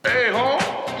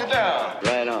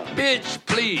bitch,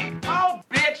 please. Oh,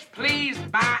 bitch, please,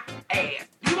 my ass.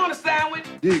 You want a sandwich?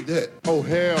 Dig that. Oh,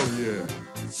 hell yeah.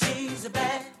 She's a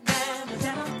bad man with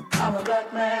talent. I'm a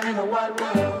black man in a white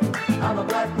world. I'm a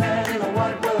black man in a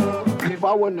white world. If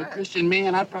I wasn't a Christian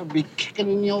man, I'd probably be kicking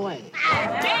in your ass. I'm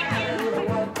a black man in a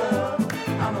white world.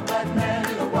 I'm a black man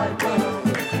in a white world.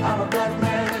 I'm a black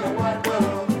man in a white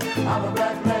world. I'm a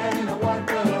black man in a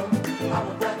white world. I'm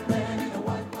a black man in a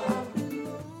white world.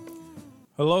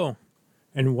 Hello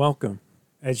and welcome.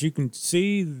 As you can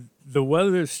see, the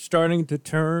weather is starting to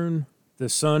turn. The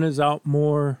sun is out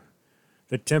more.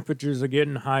 The temperatures are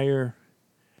getting higher.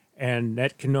 And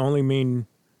that can only mean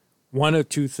one of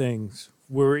two things.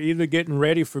 We're either getting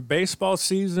ready for baseball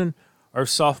season or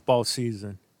softball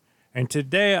season. And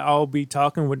today I'll be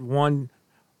talking with one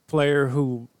player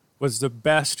who was the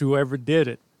best who ever did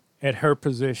it at her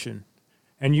position.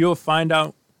 And you'll find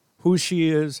out who she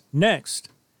is next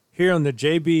here on the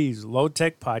Jaybee's Low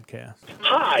Tech Podcast.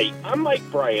 Hi, I'm Mike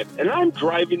Bryant, and I'm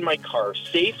driving my car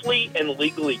safely and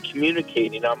legally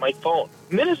communicating on my phone.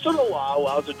 Minnesota law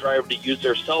allows a driver to use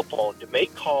their cell phone to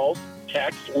make calls,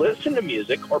 text, listen to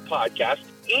music or podcasts,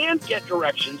 and get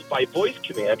directions by voice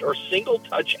command or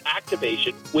single-touch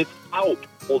activation without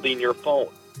holding your phone.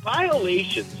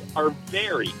 Violations are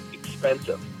very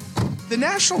expensive. The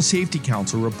National Safety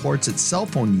Council reports that cell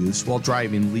phone use while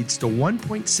driving leads to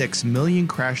 1.6 million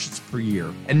crashes per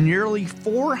year, and nearly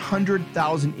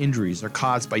 400,000 injuries are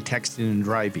caused by texting and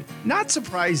driving. Not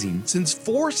surprising, since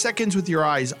 4 seconds with your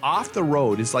eyes off the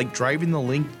road is like driving the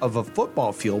length of a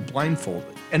football field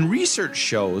blindfolded. And research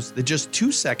shows that just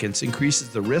 2 seconds increases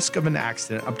the risk of an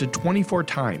accident up to 24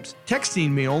 times.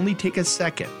 Texting may only take a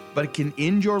second, but it can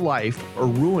end your life or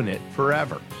ruin it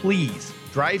forever. Please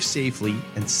drive safely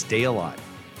and stay alive.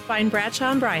 Find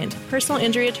Bradshaw and Bryant, personal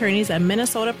injury attorneys at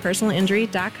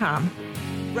minnesotapersonalinjury.com.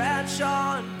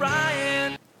 Bradshaw and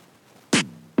Bryant.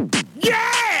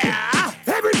 Yeah!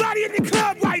 Everybody in the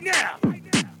club right now.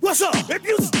 What's up? If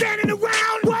you standing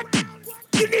around, what?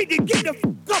 You need to get the f***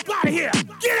 up out of here.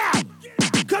 Get out.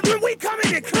 Because when we come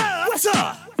in the club, what's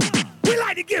up? We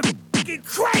like to get f***ing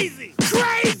crazy.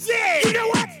 Crazy! You know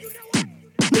what?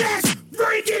 Let's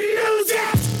freaking lose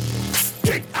it.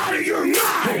 Get out of your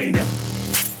mind.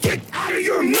 Get out of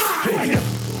your mind.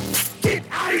 Get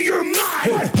out of your mind.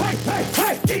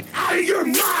 Hey. Get out of your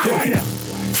mind.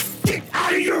 Get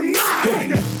out of your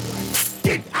mind.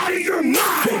 Get out of your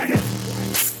mind.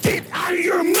 Get out of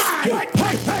your mind.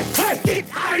 Hey. Get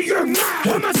out of your mind.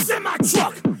 I'm a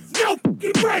semi-truck. No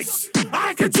f***ing brakes.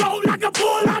 I control like a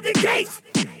bull out the gate.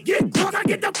 Get drunk, I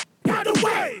get the f*** out of the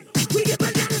way. We get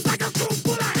bananas like a room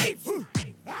full of apes.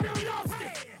 I don't know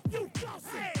it. You lost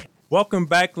it. Welcome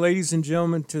back, ladies and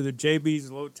gentlemen, to the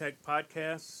Jaybee's Low Tech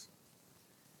Podcast.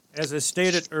 As I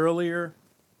stated earlier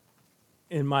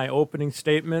in my opening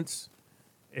statements,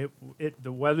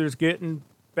 the weather's getting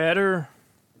better,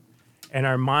 and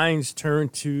our minds turn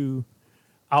to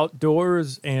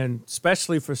outdoors, and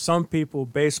especially for some people,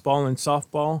 baseball and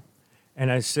softball.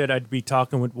 And I said I'd be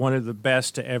talking with one of the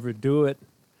best to ever do it.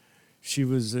 She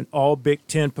was an all Big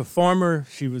Ten performer.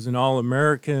 She was an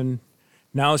All-American.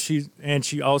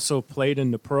 She also played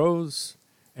in the pros,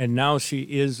 and now she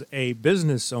is a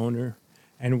business owner,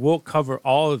 and we'll cover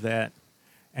all of that.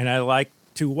 And I'd like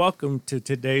to welcome to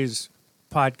today's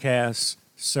podcast,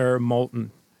 Sara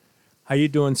Moulton. How you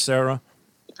doing, Sara?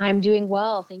 I'm doing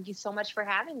well. Thank you so much for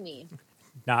having me.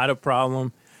 Not a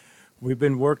problem. We've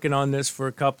been working on this for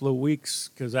a couple of weeks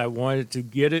because I wanted to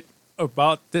get it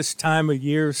about this time of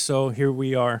year, so here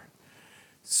we are.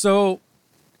 So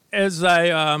as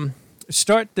I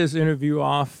start this interview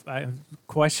off, a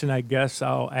question I guess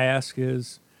I'll ask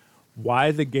is,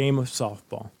 why the game of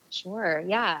softball? Sure,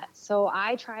 yeah. So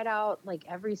I tried out like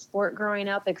every sport growing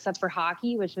up except for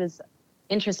hockey, which was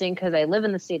interesting because I live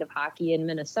in the state of hockey in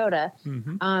Minnesota.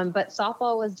 Mm-hmm. But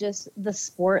softball was just the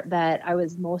sport that I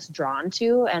was most drawn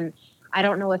to. And I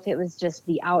don't know if it was just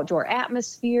the outdoor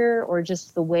atmosphere or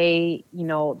just the way,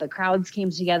 the crowds came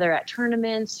together at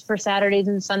tournaments for Saturdays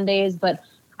and Sundays, but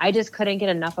I just couldn't get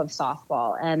enough of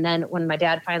softball. And then when my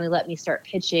dad finally let me start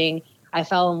pitching, I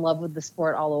fell in love with the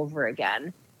sport all over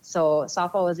again. So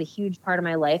softball was a huge part of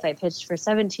my life. I pitched for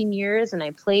 17 years and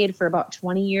I played for about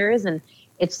 20 years. And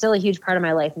it's still a huge part of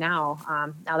my life now,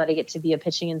 now that I get to be a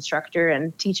pitching instructor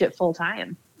and teach it full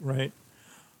time. Right.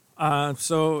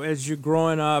 So as you're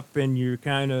growing up and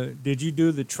did you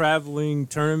do the traveling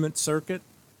tournament circuit?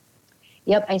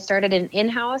 Yep. I started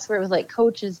in-house where it was like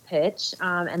coach's pitch.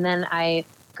 And then I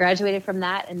graduated from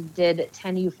that and did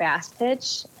 10U fast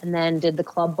pitch and then did the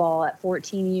club ball at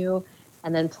 14U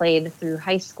and then played through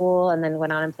high school and then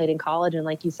went on and played in college. And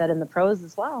like you said, in the pros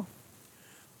as well.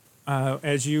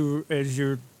 As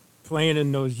you're playing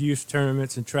in those youth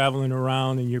tournaments and traveling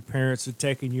around, and your parents are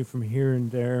taking you from here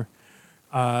and there,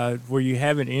 were you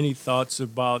having any thoughts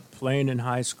about playing in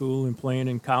high school and playing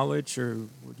in college, or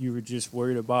you were just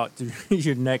worried about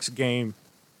your next game?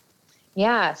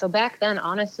 Yeah. So back then,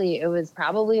 honestly, it was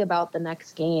probably about the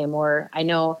next game. Or I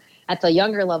know at the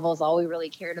younger levels, all we really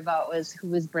cared about was who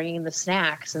was bringing the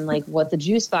snacks and like what the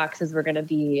juice boxes were going to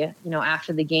be,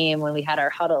 after the game when we had our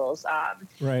huddles.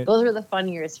 Right. Those were the fun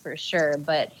years for sure.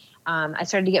 But I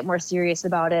started to get more serious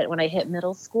about it when I hit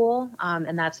middle school.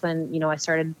 And that's when, I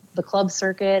started the club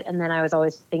circuit. And then I was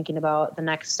always thinking about the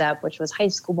next step, which was high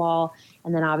school ball.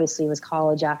 And then obviously it was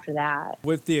college after that.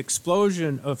 With the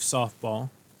explosion of softball,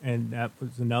 and that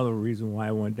was another reason why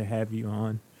I wanted to have you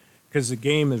on, because the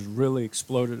game has really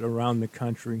exploded around the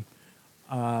country.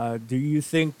 Do you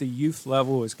think the youth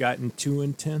level has gotten too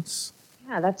intense?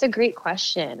 Yeah, that's a great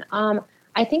question.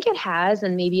 I think it has,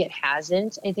 and maybe it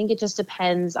hasn't. I think it just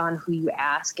depends on who you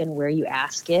ask and where you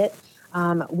ask it.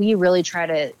 We really try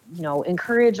to,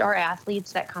 encourage our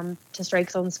athletes that come to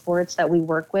Strike Zone Sports that we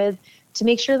work with to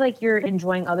make sure like you're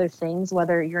enjoying other things,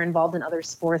 whether you're involved in other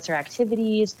sports or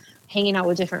activities, hanging out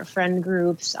with different friend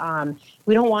groups.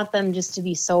 We don't want them just to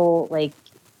be so like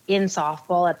in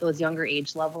softball at those younger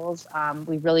age levels.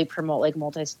 We really promote like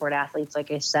multi-sport athletes,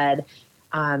 like I said,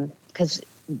 because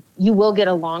you will get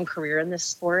a long career in this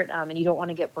sport, and you don't want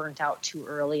to get burnt out too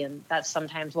early. And that's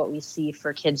sometimes what we see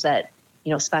for kids that,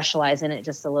 specialize in it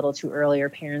just a little too early, or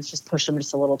parents just push them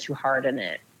just a little too hard in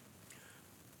it.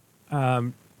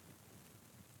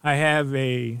 I have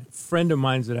a friend of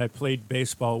mine that I played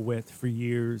baseball with for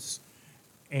years,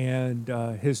 and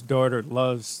his daughter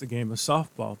loves the game of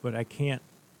softball, but I can't,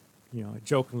 I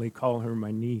jokingly call her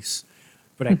my niece,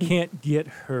 but I can't get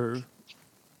her,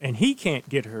 and he can't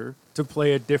get her to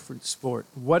play a different sport.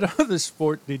 What other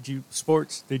sports did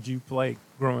you play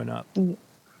growing up?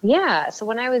 Yeah, so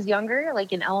when I was younger,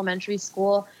 like in elementary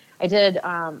school, I did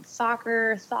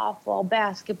soccer, softball,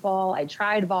 basketball. I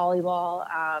tried volleyball.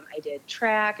 I did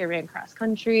track. I ran cross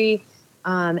country.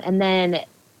 And then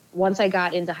once I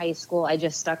got into high school, I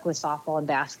just stuck with softball and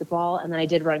basketball. And then I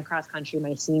did run cross country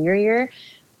my senior year.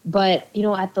 But,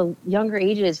 at the younger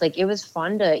ages, like it was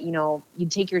fun to,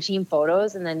 you'd take your team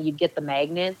photos and then you'd get the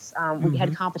magnets. We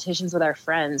had competitions with our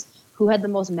friends who had the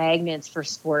most magnets for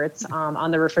sports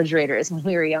on the refrigerators when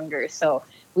we were younger. So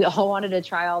we all wanted to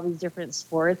try all these different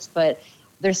sports, but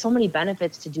there's so many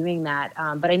benefits to doing that.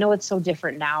 But I know it's so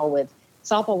different now with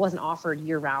softball wasn't offered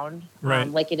year round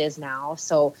like it is now.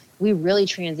 So we really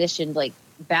transitioned, like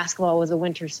basketball was a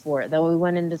winter sport. Then we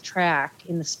went into track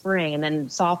in the spring, and then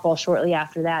softball shortly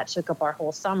after that took up our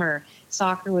whole summer.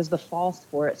 Soccer was the fall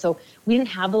sport. So we didn't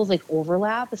have those like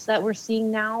overlaps that we're seeing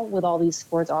now with all these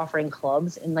sports offering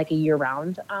clubs in like a year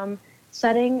round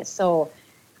setting. So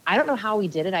I don't know how we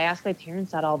did it. I ask my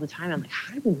parents that all the time. I'm like,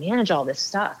 how did we manage all this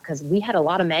stuff? Because we had a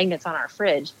lot of magnets on our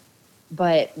fridge,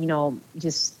 but,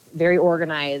 just very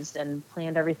organized and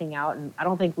planned everything out. And I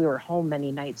don't think we were home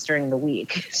many nights during the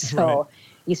week. So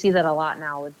you see that a lot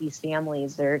now with these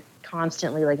families. They're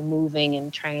constantly like moving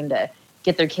and trying to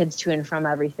get their kids to and from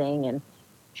everything, and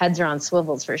heads are on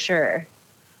swivels for sure.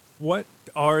 What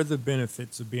are the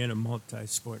benefits of being a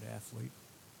multi-sport athlete?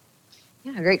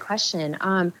 Yeah, great question.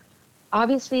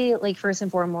 Obviously, like first and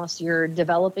foremost, you're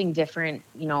developing different,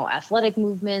 athletic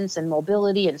movements and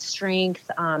mobility and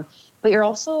strength. But you're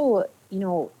also,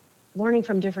 learning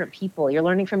from different people. You're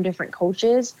learning from different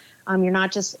coaches. You're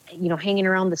not just, hanging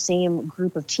around the same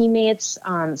group of teammates.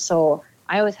 So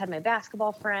I always had my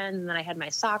basketball friends, and then I had my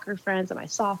soccer friends and my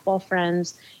softball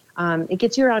friends. It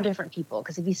gets you around different people,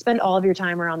 because if you spend all of your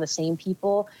time around the same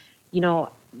people, you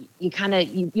kind of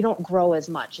you don't grow as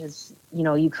much as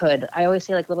you could. I always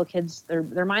say, like, little kids,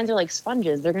 their minds are like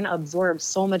sponges. They're going to absorb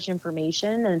so much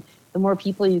information, and the more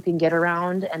people you can get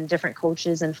around and different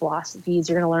coaches and philosophies,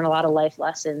 you're going to learn a lot of life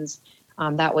lessons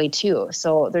that way too.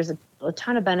 So there's a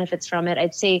ton of benefits from it.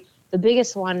 I'd say the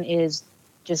biggest one is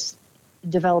just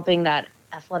developing that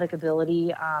athletic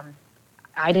ability.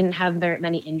 I didn't have very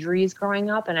many injuries growing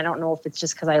up, and I don't know if it's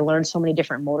just because I learned so many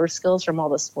different motor skills from all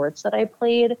the sports that I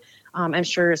played. I'm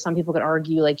sure some people could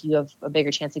argue like you have a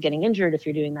bigger chance of getting injured if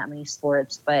you're doing that many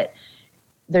sports, but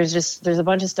there's a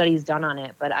bunch of studies done on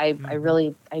it. But I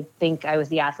think I was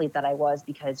the athlete that I was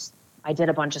because I did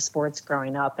a bunch of sports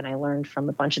growing up, and I learned from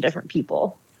a bunch of different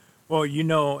people. Well,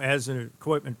 as an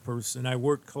equipment person, I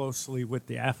worked closely with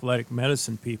the athletic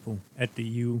medicine people at the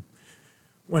U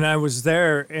when I was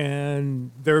there,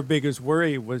 and their biggest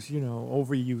worry was,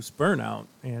 overuse burnout.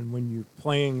 And when you're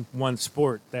playing one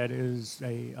sport, that is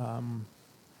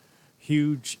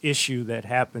huge issue that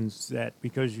happens, that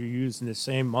because you're using the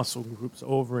same muscle groups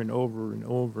over and over and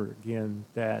over again,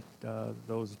 that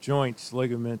those joints,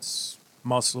 ligaments,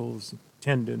 muscles,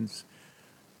 tendons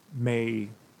may,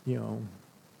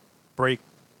 break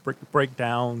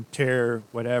down, tear,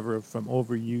 whatever from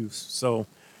overuse. So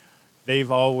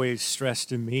they've always stressed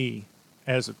to me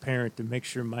as a parent to make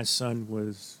sure my son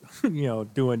was,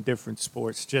 doing different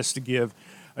sports, just to give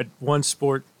one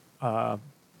sport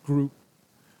group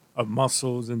of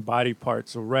muscles and body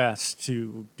parts a rest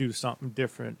to do something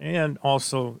different. And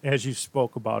also, as you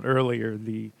spoke about earlier,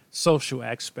 the social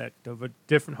aspect of a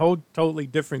totally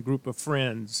different group of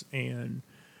friends and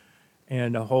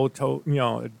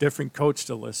a different coach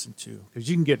to listen to, because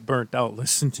you can get burnt out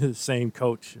listening to the same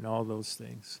coach and all those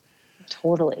things.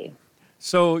 Totally.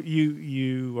 So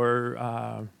you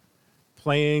were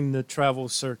playing the travel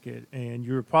circuit, and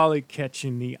you were probably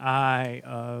catching the eye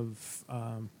of,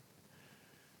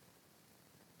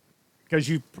 because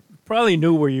you probably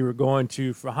knew where you were going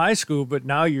to for high school, but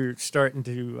now you're starting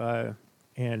to,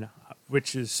 and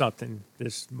which is something,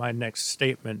 my next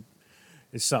statement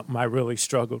is something I really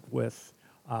struggled with.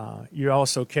 You're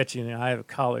also catching the eye of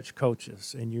college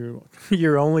coaches, and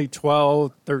you're only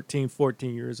 12, 13,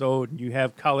 14 years old, and you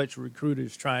have college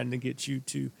recruiters trying to get you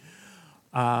to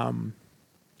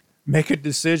make a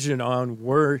decision on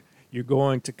where you're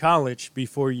going to college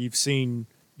before you've seen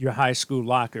your high school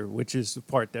locker, which is the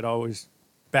part that always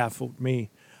baffled me.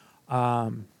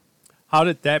 How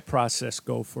did that process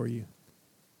go for you?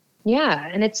 Yeah,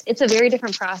 and it's a very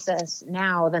different process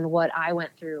now than what I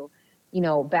went through,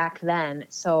 back then.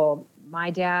 So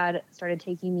my dad started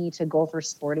taking me to Gopher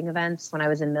sporting events when I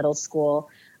was in middle school.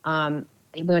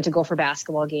 We went to Gopher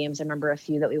basketball games. I remember a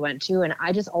few that we went to, and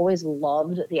I just always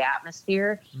loved the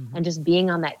atmosphere and just being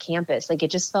on that campus. Like,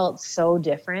 it just felt so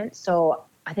different. So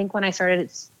I think when I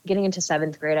started getting into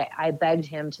 7th grade, I begged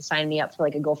him to sign me up for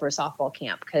like a Gopher softball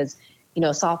camp, because,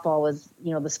 softball was,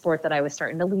 the sport that I was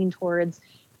starting to lean towards.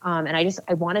 And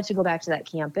I wanted to go back to that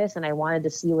campus, and I wanted to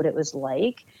see what it was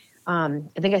like. I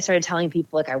think I started telling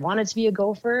people like I wanted to be a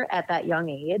Gopher at that young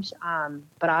age.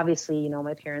 But obviously,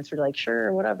 my parents were like,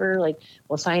 sure, whatever, like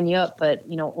we'll sign you up. But,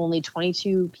 only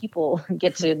 22 people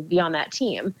get to be on that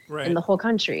team in the whole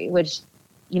country, which,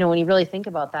 when you really think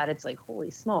about that, it's like,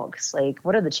 holy smokes, like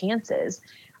what are the chances?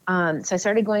 So I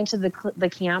started going to the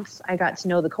camps. I got to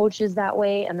know the coaches that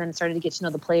way, and then started to get to know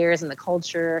the players and the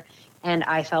culture. And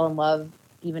I fell in love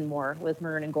even more with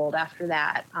maroon and gold after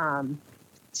that.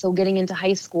 So getting into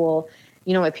high school,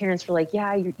 my parents were like,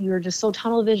 yeah, you're just so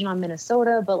tunnel vision on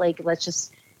Minnesota, but like, let's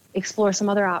just explore some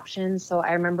other options. So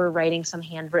I remember writing some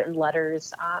handwritten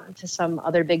letters to some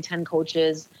other Big Ten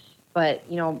coaches, but,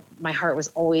 my heart was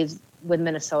always with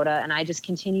Minnesota, and I just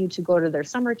continued to go to their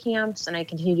summer camps, and I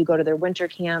continued to go to their winter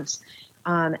camps.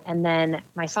 And then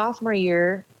my sophomore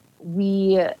year,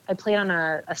 I played on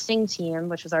a sing team,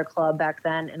 which was our club back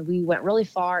then, and we went really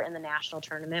far in the national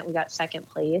tournament. We got 2nd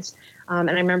place. And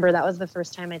I remember that was the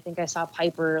first time I think I saw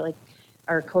Piper, like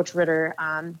our Coach Ritter,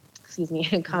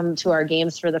 come to our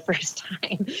games for the first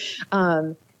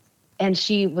time. And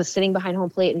she was sitting behind home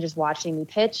plate and just watching me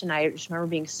pitch. And I just remember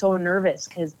being so nervous,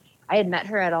 because I had met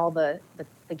her at all the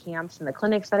camps and the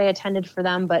clinics that I attended for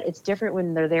them, but it's different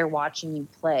when they're there watching you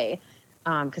play.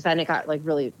 Because then it got like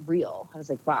really real. I was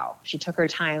like, wow, she took her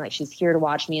time. Like, she's here to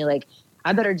watch me. Like,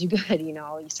 I better do good.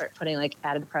 You start putting like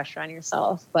added pressure on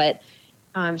yourself. But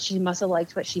she must have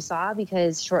liked what she saw,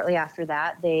 because shortly after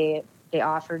that, they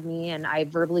offered me, and I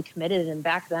verbally committed. And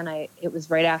back then, it was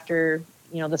right after,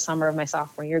 the summer of my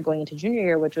sophomore year going into junior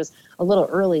year, which was a little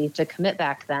early to commit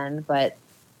back then. But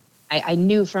I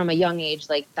knew from a young age,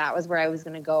 like that was where I was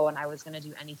going to go, and I was going to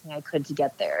do anything I could to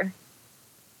get there.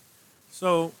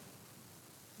 So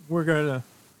we're going to,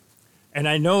 and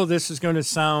I know this is going to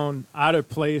sound out of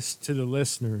place to the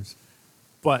listeners,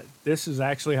 but this is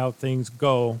actually how things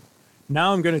go.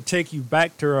 Now I'm going to take you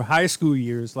back to her high school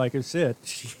years. Like I said,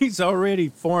 she's already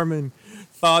forming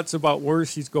thoughts about where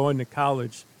she's going to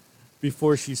college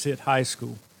before she's hit high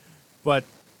school. But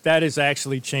that has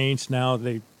actually changed now.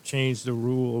 They changed the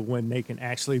rule of when they can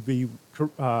actually be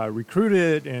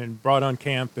recruited and brought on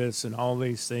campus and all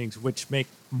these things, which make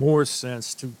more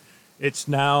sense to. It's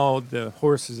now the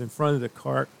horse is in front of the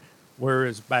cart,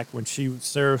 whereas back when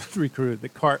Sarah was recruited, the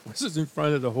cart was in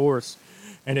front of the horse,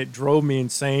 and it drove me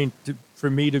insane for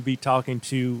me to be talking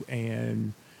to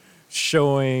and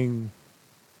showing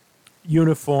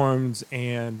uniforms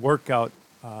and workout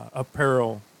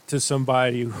apparel to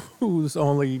somebody who's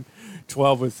only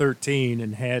 12 or 13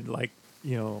 and had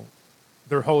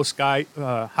their whole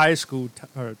high school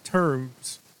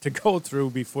terms to go through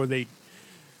before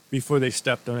they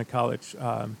stepped on a college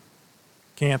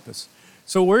campus.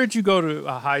 So where did you go to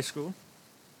high school?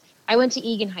 I went to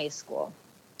Egan High School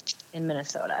in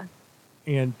Minnesota.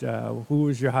 And who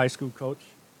was your high school coach?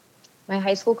 My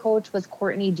high school coach was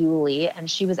Courtney Dooley, and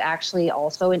she was actually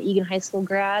also an Egan High School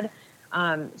grad.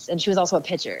 And she was also a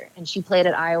pitcher, and she played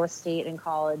at Iowa State in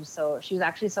college. So she was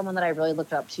actually someone that I really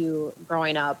looked up to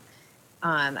growing up.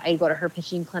 I'd go to her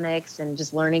pitching clinics and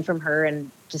just learning from her, and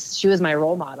just she was my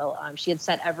role model. She had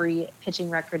set every pitching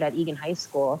record at Egan High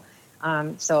School.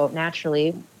 So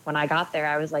naturally, when I got there,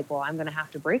 I was like, well, I'm going to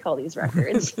have to break all these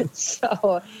records.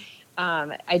 So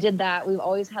I did that. We've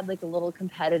always had like a little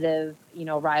competitive,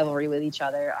 rivalry with each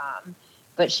other.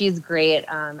 But she's great.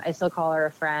 I still call her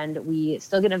a friend. We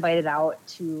still get invited out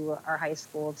to our high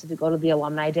school to go to the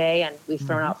alumni day, and we've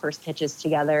thrown out first pitches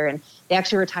together. And they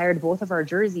actually retired both of our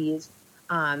jerseys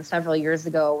several years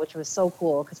ago, which was so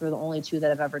cool because we're the only two that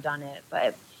have ever done it.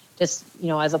 But just,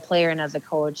 as a player and as a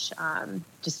coach,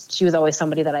 she was always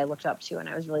somebody that I looked up to, and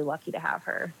I was really lucky to have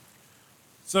her.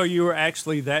 So you were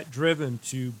actually that driven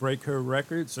to break her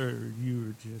records, or you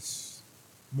were just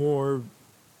more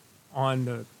on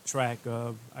the track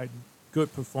of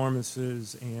good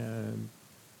performances, and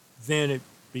then it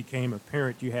became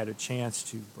apparent you had a chance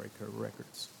to break her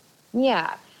records?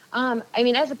 Yeah.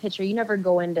 As a pitcher, you never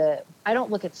go into, I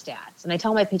don't look at stats. And I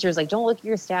tell my pitchers, don't look at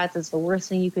your stats. It's the worst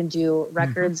thing you can do.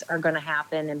 Records are going to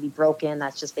happen and be broken.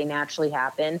 That's just, they naturally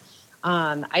happen.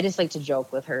 I just like to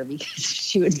joke with her because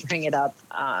she would bring it up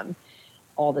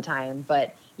all the time.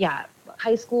 But yeah,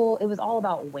 high school, it was all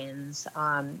about wins.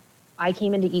 I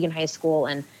came into Egan High School,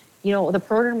 and, the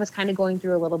program was kind of going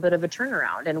through a little bit of a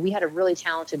turnaround, and we had a really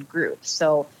talented group.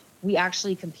 So we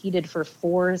actually competed for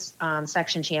 4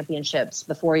 section championships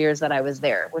the 4 years that I was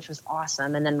there, which was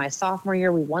awesome. And then my sophomore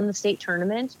year, we won the state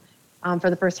tournament for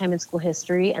the first time in school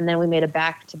history. And then we made a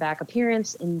back-to-back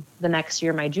appearance in the next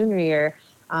year, my junior year.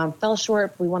 Fell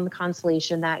short. We won the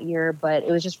consolation that year, but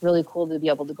it was just really cool to be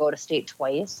able to go to state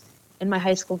twice in my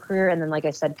high school career. And then, like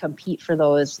I said, compete for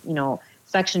those,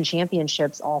 section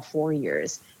championships all 4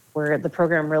 years, where the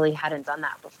program really hadn't done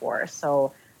that before.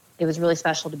 So it was really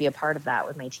special to be a part of that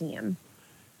with my team.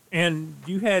 And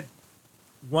you had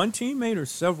one teammate or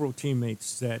several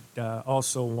teammates that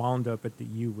also wound up at the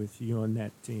U with you on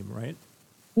that team, right?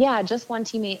 Yeah, just one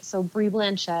teammate. So Bree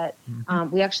Blanchette,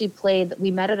 we actually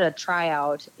we met at a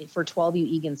tryout for 12U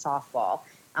Egan softball.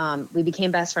 We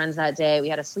became best friends that day. We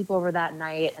had a sleepover that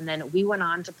night, and then we went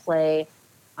on to play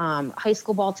high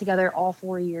school ball together all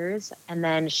 4 years. And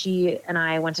then she and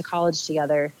I went to college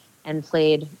together and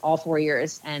played all 4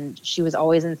 years. And she was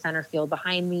always in center field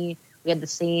behind me. We had the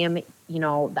same,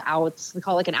 the outs, we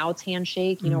call it like an outs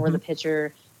handshake, where the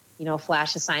pitcher,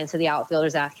 flashes signs to the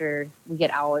outfielders after we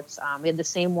get outs. We had the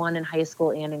same one in high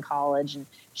school and in college. And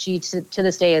she, to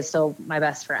this day, is still my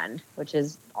best friend, which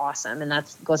is awesome. And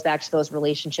that goes back to those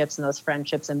relationships and those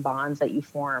friendships and bonds that you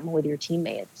form with your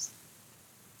teammates.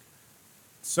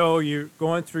 So you're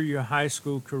going through your high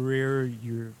school career,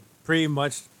 you're pretty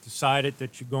much decided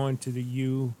that you're going to the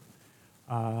U,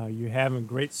 you're having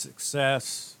great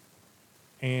success,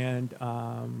 and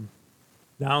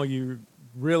now you're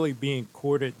really being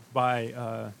courted by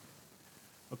a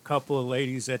couple of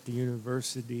ladies at the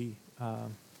university,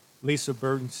 Lisa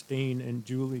Bergenstein and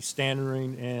Julie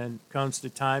Stannering, and comes the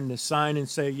time to sign and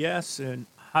say yes. And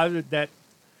how did that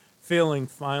feeling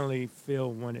finally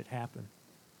feel when it happened?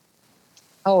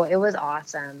 Oh, it was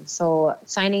awesome. So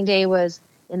signing day was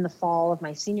in the fall of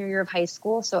my senior year of high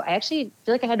school. So I actually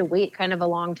feel like I had to wait kind of a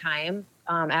long time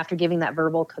after giving that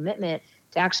verbal commitment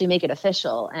to actually make it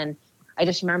official. And I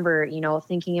just remember,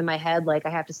 thinking in my head, like,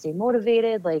 I have to stay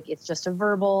motivated. Like, it's just a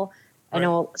verbal. Right. I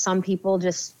know some people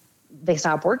they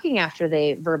stop working after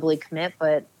they verbally commit.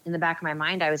 But in the back of my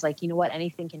mind, I was like, you know what,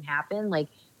 anything can happen. Like,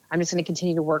 I'm just going to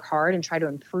continue to work hard and try to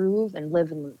improve and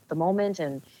live in the moment.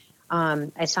 And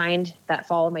I signed that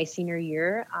fall of my senior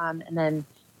year. And then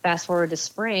fast forward to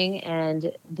spring,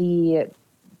 and the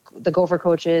Gopher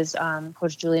coaches,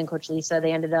 Coach Julie and Coach Lisa,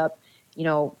 they ended up,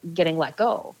 getting let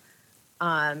go,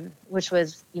 which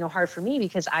was, hard for me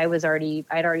because I'd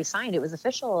already signed. It was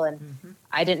official, and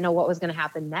I didn't know what was going to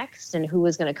happen next and who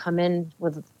was going to come in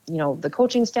with, the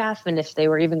coaching staff, and if they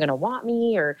were even going to want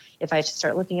me or if I should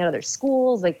start looking at other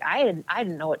schools. Like, I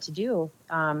didn't know what to do.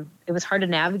 It was hard to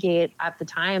navigate at the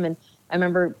time. And I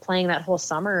remember playing that whole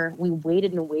summer. We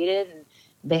waited and waited, and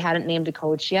they hadn't named a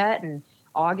coach yet. And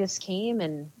August came,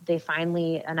 and they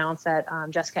finally announced that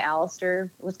Jessica Allister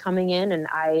was coming in, and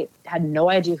I had no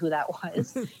idea who that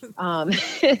was.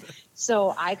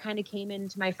 So I kind of came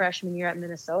into my freshman year at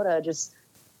Minnesota just,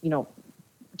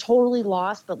 totally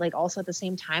lost, but like also at the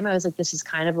same time, I was like, this is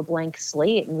kind of a blank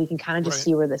slate, and we can kind of just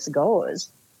see where this goes.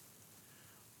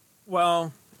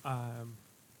 Well,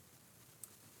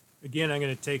 again, I'm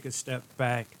going to take a step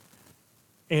back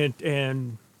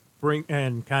and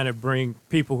bring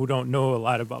people who don't know a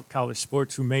lot about college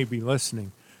sports who may be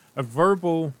listening. A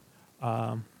verbal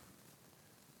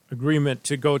agreement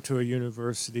to go to a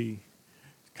university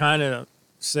kind of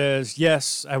says,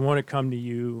 yes, I want to come to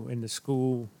you, and the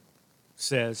school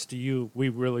says to you, we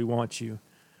really want you.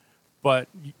 But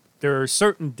there are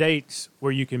certain dates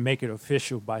where you can make it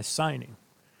official by signing.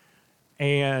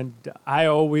 And I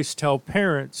always tell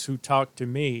parents who talk to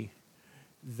me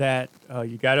that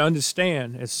you got to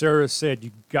understand, as Sara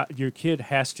said, your kid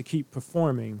has to keep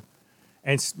performing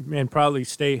and probably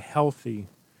stay healthy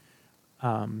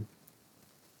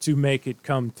to make it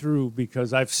come through,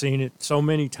 because I've seen it so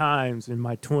many times in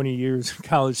my 20 years of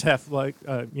college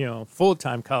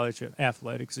full-time college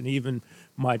athletics, and even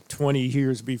my 20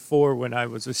 years before when I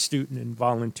was a student and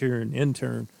volunteer and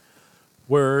intern,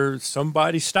 where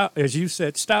somebody stopped, as you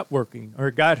said, stopped working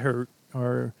or got hurt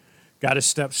or got a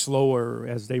step slower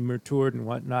as they matured and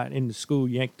whatnot, in the school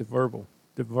yanked the verbal.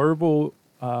 The verbal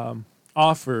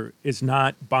offer is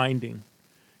not binding.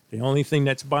 The only thing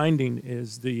that's binding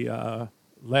is the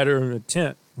letter of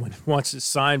intent once it's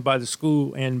signed by the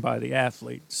school and by the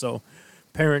athlete. So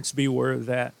parents be aware of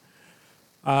that.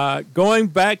 Going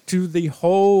back to the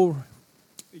whole,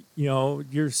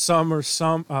 your summer,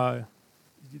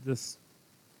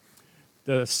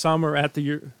 the summer after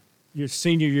your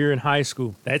senior year in high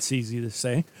school. That's easy to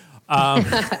say.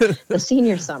 The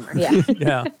senior summer, yeah.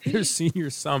 Yeah, your senior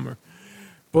summer.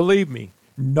 Believe me,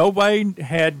 nobody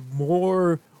had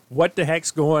more what the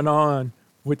heck's going on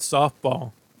with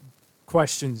softball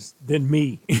questions than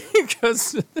me,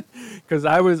 because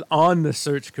I was on the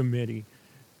search committee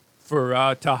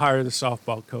for to hire the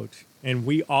softball coach, and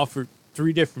we offered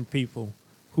 3 different people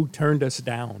who turned us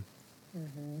down.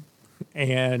 Mm-hmm.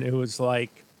 And it was like,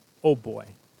 oh boy,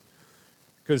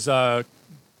 because the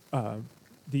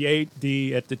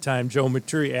AD at the time, Joe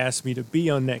Maturi, asked me to be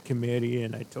on that committee,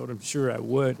 and I told him sure I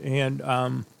would.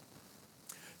 And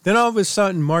then all of a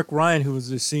sudden, Mark Ryan, who was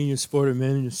the senior sport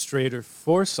administrator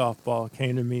for softball,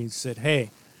 came to me and said,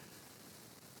 hey,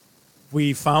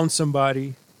 we found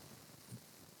somebody.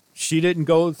 She didn't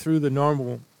go through the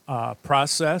normal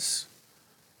process,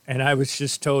 and I was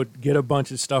just told, get a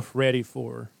bunch of stuff ready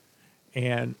for her.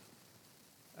 And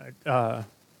I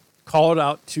called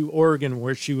out to Oregon,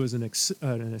 where she was an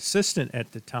assistant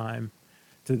at the time,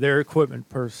 to their equipment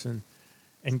person,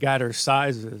 and got her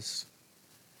sizes.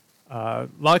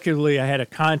 Luckily, I had a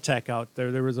contact out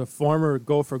there. There was a former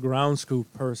Gopher ground school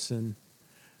person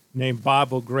named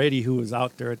Bob O'Grady who was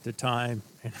out there at the time,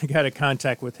 and I got a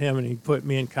contact with him, and he put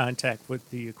me in contact with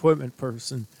the equipment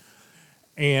person,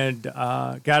 and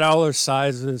got all her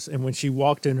sizes. And when she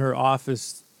walked in her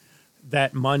office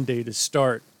that Monday to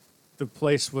start, the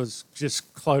place was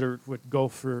just cluttered with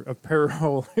Gopher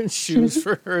apparel and shoes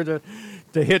for her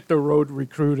to hit the road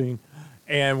recruiting.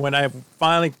 And when I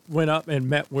finally went up and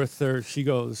met with her, she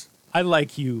goes, I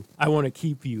like you. I want to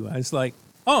keep you. I was like,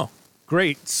 oh,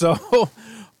 great. So,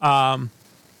 and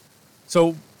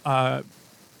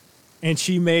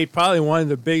she made probably one of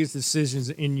the biggest decisions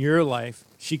in your life.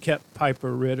 She kept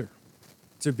Piper Ritter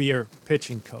to be her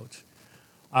pitching coach.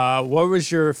 What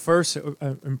was your first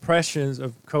impressions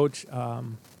of Coach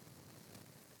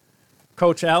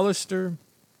Allister,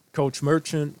 Coach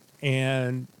Merchant,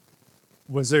 and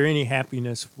was there any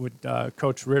happiness with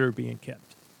Coach Ritter being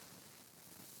kept?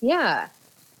 Yeah.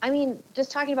 I mean,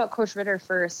 just talking about Coach Ritter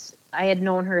first, I had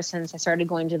known her since I started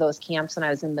going to those camps when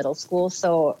I was in middle school.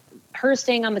 So her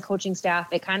staying on the coaching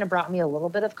staff, it kind of brought me a little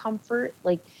bit of comfort.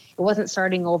 Like, it wasn't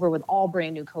starting over with all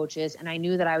brand new coaches, and I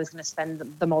knew that I was going to spend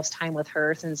the most time with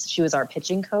her since she was our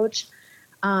pitching coach.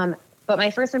 But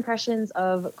my first impressions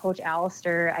of Coach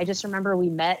Allister, I just remember we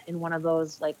met in one of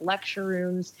those like lecture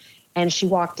rooms, and she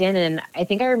walked in, and I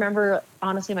think I remember,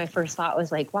 honestly, my first thought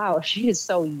was like, wow, she is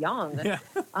so young. Yeah.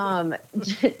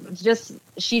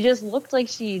 She just looked like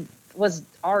she was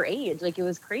our age. Like, it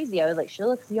was crazy. I was like, she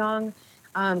looks young.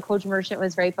 Coach Merchant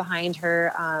was right behind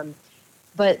her.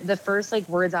 But the first like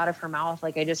words out of her mouth,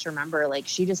 like I just remember, like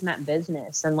she just meant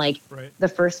business. And like the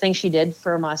first thing she did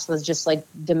from us was just like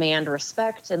demand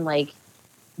respect, and like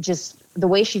just the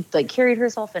way she like carried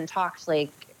herself and talked, like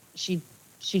she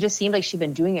just seemed like she'd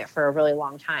been doing it for a really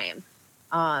long time.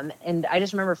 And I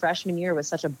just remember freshman year was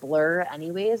such a blur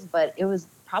anyways, but it was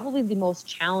probably the most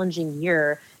challenging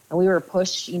year. And we were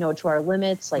pushed, to our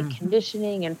limits, like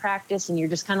conditioning and practice, and you're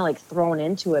just kind of like thrown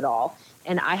into it all.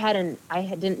 And I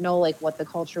didn't know like what the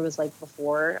culture was like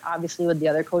before, obviously with the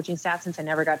other coaching staff, since I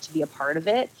never got to be a part of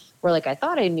it, where like I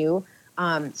thought I knew.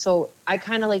 So I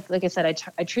kind of like I said,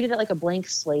 I treated it like a blank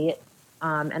slate.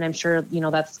 And I'm sure,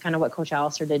 that's kind of what Coach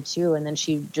Alistair did too. And then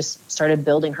she just started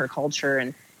building her culture.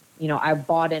 And, I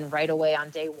bought in right away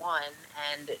on day one,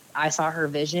 and I saw her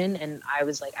vision, and I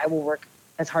was like, I will work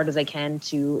as hard as I can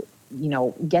to,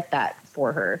 get that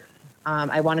for her.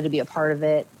 I wanted to be a part of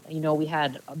it. We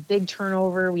had a big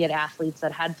turnover. We had athletes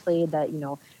that had played that,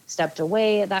 stepped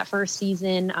away that first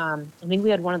season. I think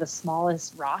we had one of the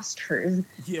smallest rosters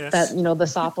Yes. that, the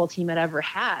softball team had ever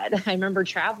had. I remember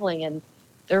traveling, and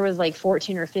there was like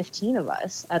 14 or 15 of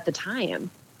us at the time.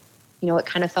 It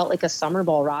kind of felt like a summer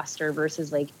ball roster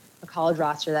versus like a college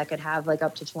roster that could have like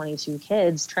up to 22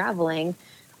 kids traveling.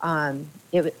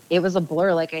 It was a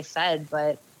blur, like I said,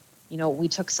 but we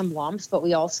took some lumps, but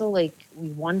we also we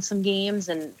won some games,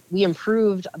 and we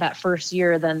improved that first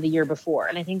year than the year before.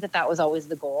 And I think that was always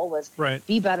the goal, was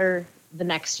be better the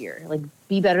next year, like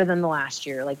be better than the last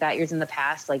year. Like that year's in the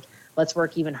past, like let's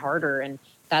work even harder. And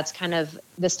that's kind of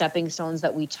the stepping stones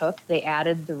that we took. They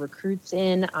added the recruits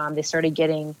in. They started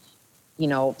getting,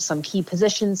 some key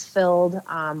positions filled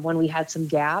when we had some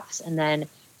gaps. And then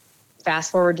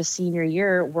fast forward to senior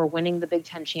year, we're winning the Big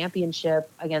Ten championship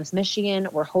against Michigan.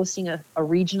 We're hosting a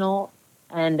regional.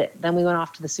 And then we went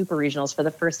off to the super regionals for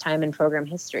the first time in program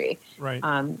history. Right.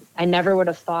 I never would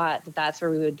have thought that that's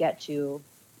where we would get to,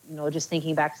 just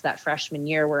thinking back to that freshman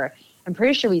year, where I'm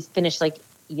pretty sure we finished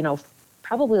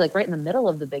probably right in the middle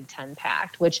of the Big Ten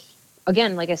pact, which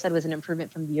again, like I said, was an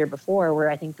improvement from the year before, where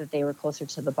I think that they were closer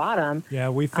to the bottom. Yeah,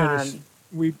 we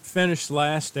finished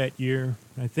last that year.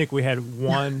 I think we had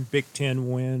one Big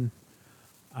Ten win.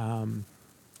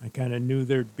 I kind of knew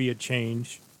there'd be a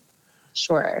change.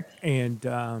 Sure. And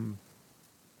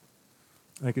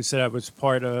like I said, I was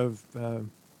part of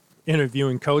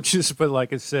interviewing coaches, but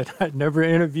like I said, I never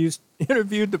interviewed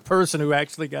the person who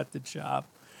actually got the job.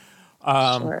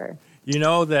 Sure. You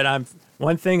know that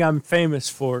one thing I'm famous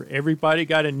for. Everybody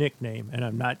got a nickname, and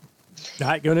I'm not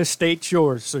going to state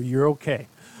yours, so you're okay.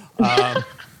 But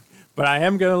I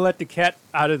am going to let the cat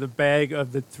out of the bag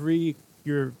of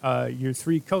your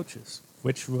three coaches,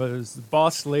 which was the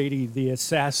boss lady, the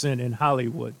assassin, and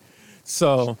Hollywood.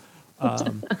 So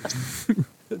That's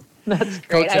great.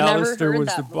 Coach I never Alistair heard was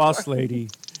that the before. boss lady,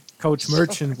 Coach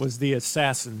Merchant was the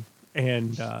assassin,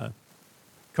 and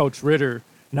Coach Ritter.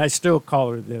 And I still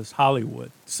call her this, Hollywood.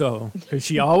 So, because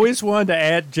she always wanted to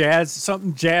add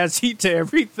something jazzy to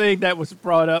everything that was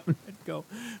brought up. And I'd go,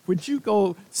 would you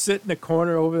go sit in the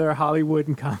corner over there, Hollywood,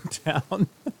 and calm down?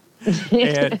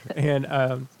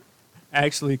 and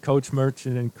actually, Coach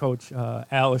Merchant and Coach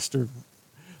Alistair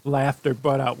laughed their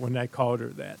butt out when I called her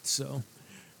that. So,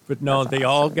 but no, That's they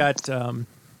awesome.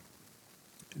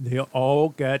 all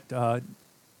got,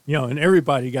 and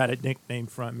everybody got a nickname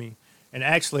from me. And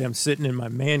actually, I'm sitting in my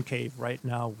man cave right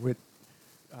now with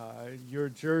your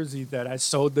jersey that I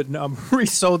resold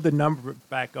the number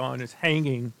back on is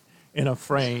hanging in a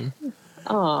frame.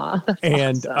 Aw, that's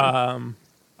And awesome.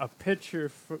 a picture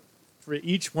for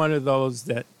each one of those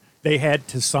that they had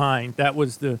to sign. That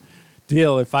was the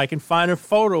deal. If I can find a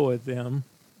photo of them,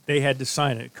 they had to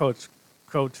sign it. Coach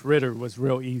Ritter was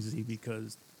real easy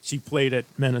because she played at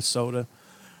Minnesota.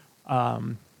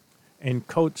 And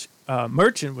Coach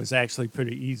Merchant was actually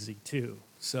pretty easy, too.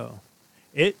 So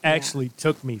it actually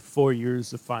took me 4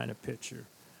 years to find a picture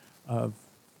of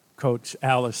Coach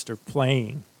Alistair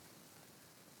playing.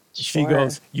 She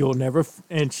goes, you'll never,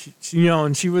 and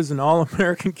she was an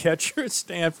All-American catcher at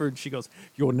Stanford. She goes,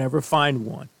 you'll never find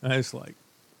one. I was like,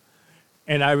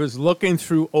 and I was looking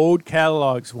through old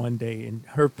catalogs one day, and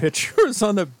her picture was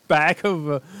on the back of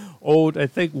a old, I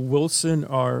think Wilson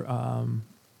or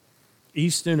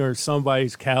Easton or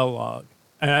somebody's catalog.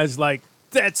 And I was like,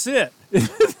 that's it.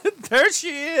 There she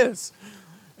is.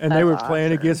 And they were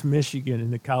playing against Michigan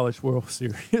in the College World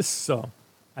Series. So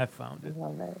I found it.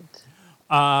 Love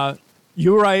it.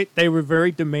 You're right. They were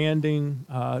very demanding.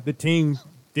 The team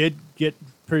did get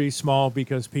pretty small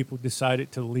because people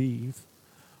decided to leave.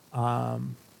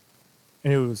 And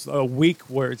it was a week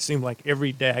where it seemed like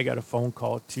every day I got a phone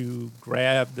call to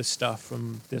grab the stuff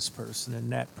from this person and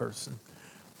that person.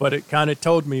 But it kind of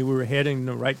told me we were heading in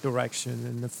the right direction.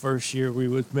 And the first year we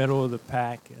was middle of the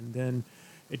pack. And then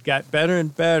it got better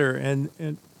and better.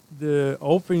 And the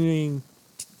opening,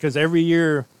 because every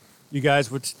year you guys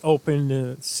would open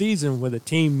the season with a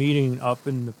team meeting up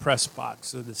in the press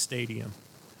box of the stadium.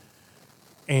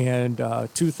 And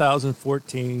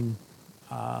 2014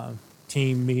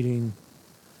 team meeting,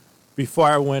 before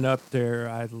I went up there,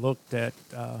 I looked at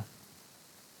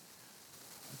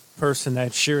person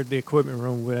that shared the equipment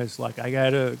room with us, like, I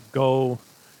gotta go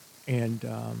and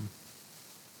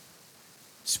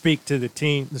speak to the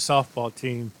team, the softball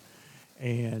team.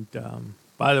 And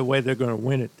by the way, they're going to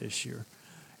win it this year.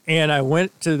 And I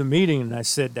went to the meeting, and I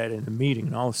said that in the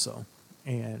meeting also.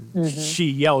 And she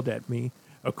yelled at me,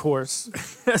 of course,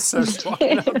 as I was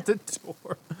walking out the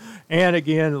door. And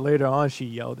again, later on, she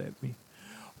yelled at me.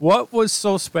 What was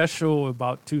so special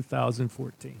about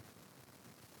 2014?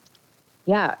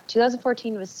 Yeah,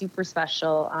 2014 was super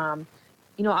special.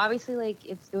 Obviously, like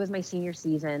it was my senior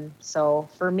season. So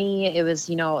for me, it was,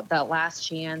 that last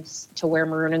chance to wear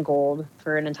maroon and gold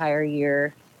for an entire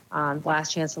year.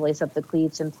 Last chance to lace up the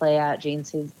cleats and play at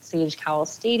James Sage Cowell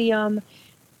Stadium.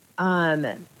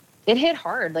 It hit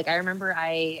hard. Like I remember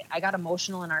I got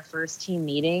emotional in our first team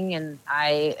meeting, and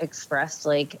I expressed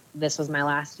like this was my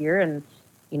last year, and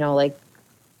like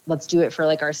let's do it for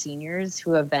like our seniors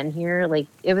who have been here. Like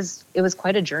it was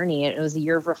quite a journey. It was a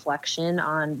year of reflection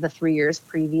on the 3 years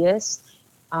previous.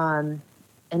 And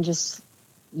just,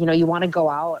 you want to go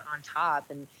out on top,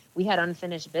 and we had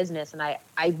unfinished business. And I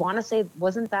want to say,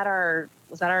 was that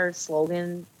our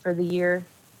slogan for the year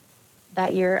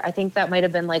that year? I think that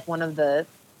might've been like one of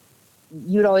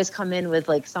you'd always come in with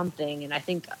like something. And I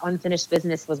think unfinished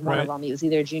business was one of them. It was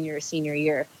either junior or senior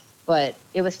year. But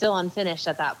it was still unfinished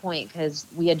at that point because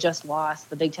we had just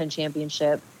lost the Big Ten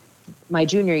championship my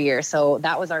junior year. So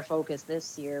that was our focus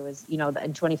this year was, in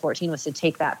 2014 was to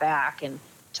take that back and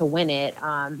to win it.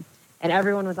 And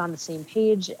everyone was on the same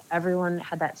page. Everyone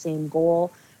had that same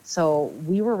goal. So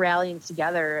we were rallying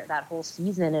together that whole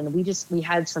season, and we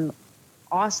had some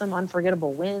awesome,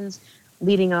 unforgettable wins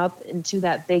leading up into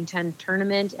that Big Ten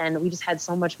tournament. And we just had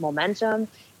so much momentum.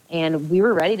 And we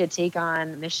were ready to take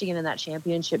on Michigan in that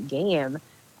championship game.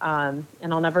 And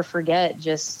I'll never forget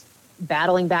just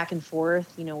battling back and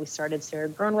forth. We started Sara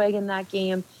Groenewegen that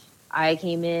game. I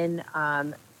came in.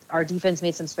 Our defense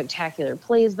made some spectacular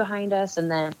plays behind us. And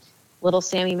then little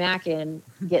Sammy Mackin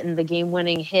getting the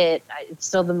game-winning hit. It's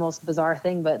still the most bizarre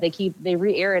thing, but they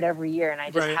re-air it every year, and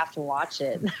I just have to watch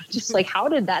it. Just like, how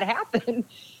did that happen?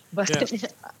 But she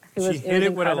hit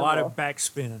it with a lot of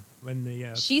backspin. When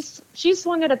the she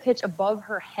swung at a pitch above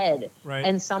her head right.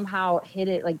 and somehow hit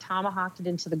it, like tomahawked it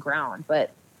into the ground. But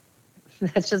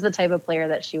that's just the type of player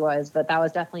that she was. But that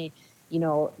was definitely,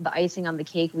 the icing on the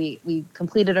cake. We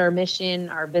completed our mission.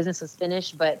 Our business was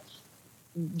finished, but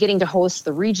getting to host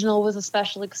the regional was a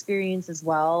special experience as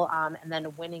well. And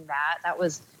then winning that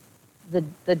was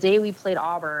the day we played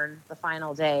Auburn, the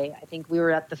final day. I think we were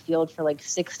at the field for like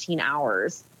 16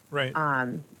 hours. Right.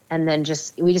 And then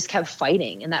we just kept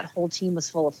fighting, and that whole team was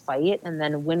full of fight, and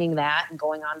then winning that and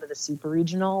going on to the super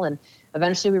regional. And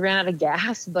eventually we ran out of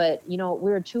gas, but we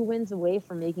were 2 wins away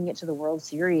from making it to the World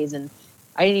Series. And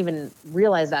I didn't even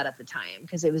realize that at the time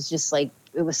because it was just like,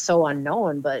 it was so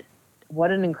unknown, but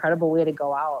what an incredible way to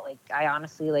go out. Like I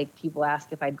honestly, like people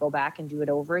ask if I'd go back and do it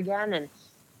over again. And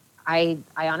I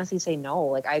honestly say no.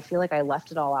 Like I feel like I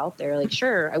left it all out there. Like,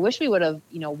 sure, I wish we would have,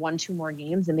 won 2 more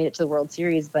games and made it to the World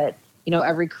Series, but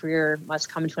every career must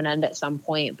come to an end at some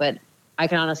point. But I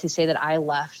can honestly say that I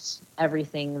left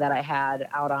everything that I had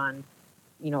out on,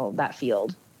 that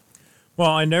field. Well,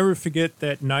 I never forget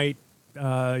that night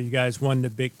you guys won the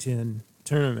Big Ten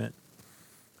tournament.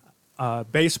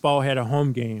 Baseball had a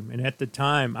home game, and at the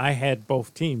time I had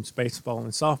both teams, baseball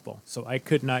and softball, so I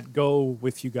could not go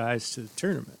with you guys to the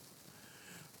tournament.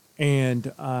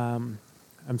 And I'm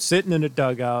sitting in the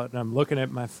dugout, and I'm looking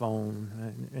at my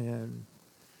phone, and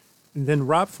then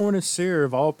Rob Fornacier,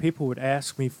 of all people, would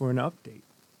ask me for an update.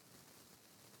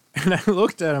 And I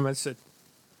looked at him, I said,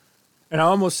 and I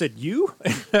almost said, you?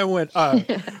 And I went,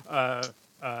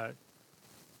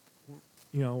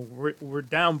 we're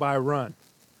down by a run.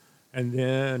 And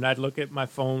then I'd look at my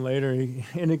phone later,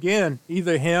 and again,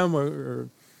 either him or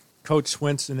Coach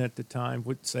Swinson at the time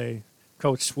would say,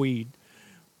 Coach Swede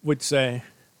would say,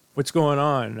 what's going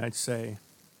on? And I'd say,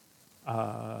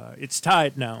 it's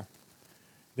tied now.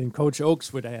 Then Coach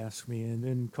Oakes would ask me, and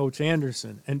then Coach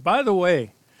Anderson. And by the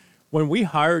way, when we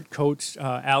hired Coach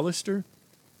Allister,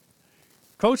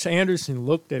 Coach Anderson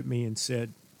looked at me and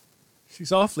said,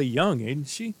 she's awfully young, ain't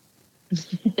she?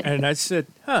 And I said,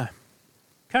 kind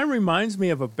of reminds me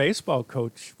of a baseball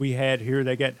coach we had here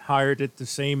that got hired at the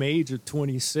same age of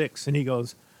 26. And he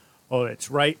goes, oh, that's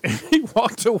right. And he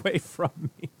walked away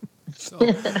from me. So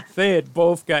they had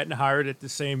both gotten hired at the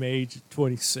same age at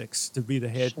 26 to be the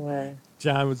head. Sure.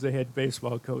 John was the head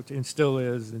baseball coach and still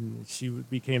is, and she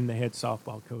became the head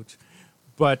softball coach.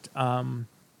 But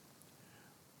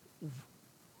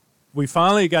we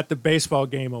finally got the baseball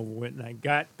game over with, and I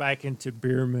got back into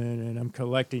Bierman, and I'm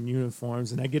collecting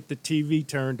uniforms, and I get the TV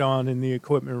turned on in the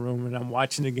equipment room, and I'm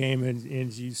watching the game, and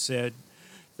as you said,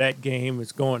 that game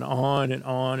was going on and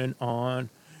on and on.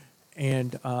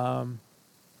 And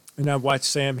I watched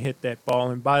Sam hit that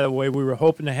ball. And by the way, we were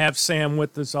hoping to have Sam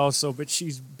with us also, but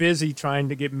she's busy trying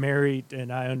to get married,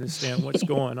 and I understand what's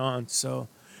going on. So,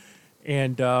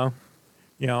 and,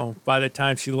 you know, by the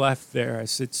time she left there, I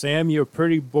said, Sam, you're a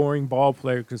pretty boring ball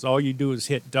player because all you do is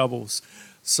hit doubles.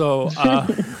 So,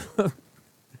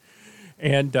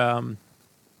 and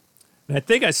I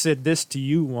think I said this to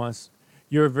you once.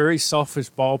 You're a very selfish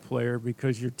ball player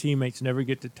because your teammates never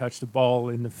get to touch the ball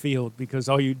in the field because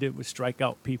all you did was strike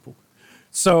out people.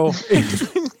 So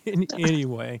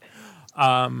anyway,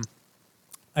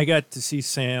 I got to see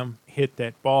Sam hit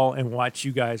that ball and watch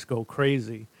you guys go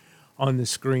crazy on the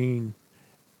screen.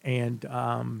 And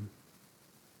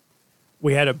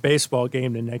we had a baseball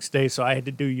game the next day, so I had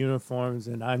to do uniforms,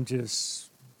 and I'm just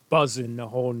buzzing the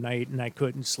whole night, and I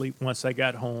couldn't sleep once I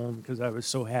got home because I was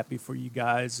so happy for you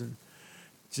guys and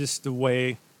just the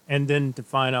way. And then to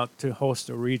find out to host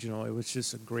a regional, it was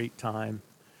just a great time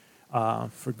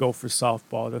for Gopher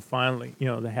softball to finally, you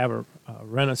know, to have a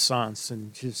renaissance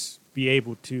and just be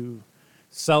able to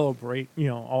celebrate, you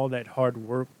know, all that hard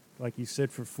work, like you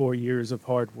said, for 4 years of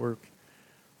hard work.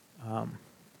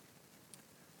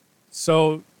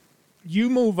 So you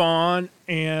move on,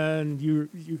 and you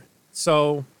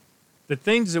so the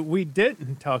things that we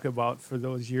didn't talk about for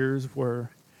those years were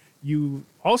you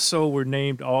also were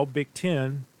named All Big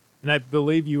Ten, and I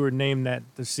believe you were named that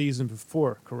the season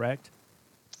before, correct?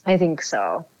 I think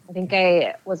so. I think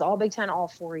I was All Big Ten all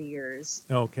 4 years.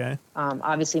 Okay.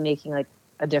 Obviously making like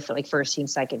a different, like first team,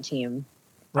 second team,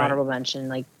 Right. honorable mention,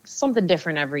 like something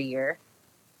different every year.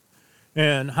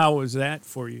 And how was that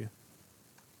for you?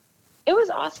 It was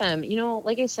awesome. You know,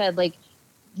 like I said, like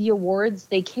the awards,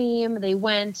 they came, they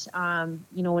went.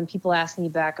 You know, when people ask me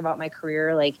back about my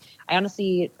career, like I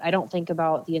don't think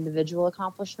about the individual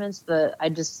accomplishments, but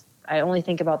I only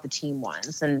think about the team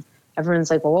ones. And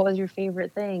everyone's like, well, what was your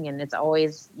favorite thing? And it's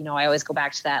always, you know, I always go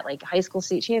back to that like high school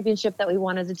state championship that we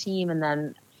won as a team, and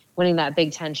then winning that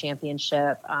Big Ten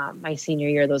championship my senior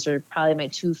year. Those are probably my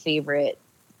two favorite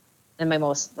and my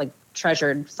most like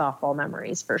treasured softball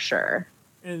memories for sure.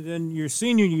 And then your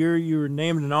senior year, you were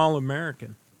named an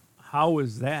All-American. How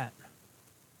was that?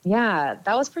 Yeah,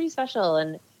 that was pretty special.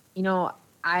 And, you know,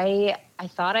 I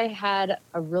thought I had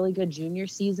a really good junior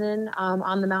season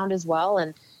on the mound as well.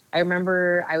 And I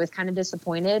remember I was kind of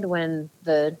disappointed when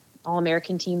the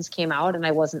All-American teams came out and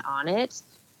I wasn't on it.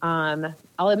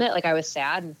 I'll admit, like, I was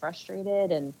sad and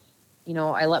frustrated, and, you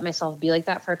know, I let myself be like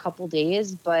that for a couple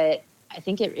days, but I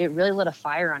think it really lit a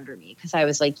fire under me because I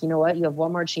was like, you know what, you have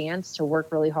one more chance to work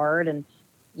really hard and,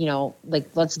 you know, like,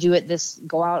 let's do it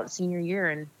go out senior year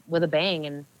and with a bang.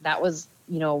 And that was,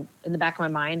 you know, in the back of my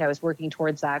mind, I was working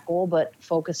towards that goal, but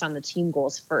focused on the team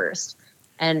goals first.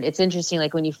 And it's interesting,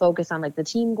 like when you focus on like the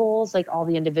team goals, like all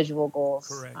the individual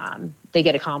goals, they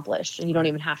get accomplished and you don't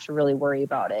even have to really worry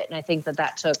about it. And I think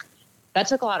that took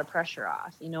a lot of pressure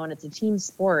off, you know, and it's a team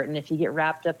sport. And if you get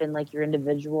wrapped up in like your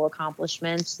individual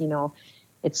accomplishments, you know,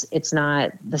 it's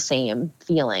not the same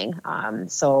feeling.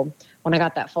 So when I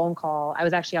got that phone call, I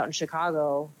was actually out in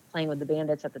Chicago playing with the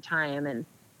Bandits at the time, and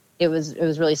it was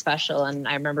really special. And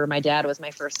I remember my dad was my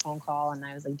first phone call, and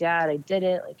I was like, Dad, I did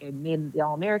it. Like, I made the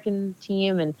All-American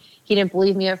team, and he didn't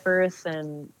believe me at first,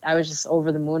 and I was just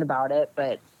over the moon about it.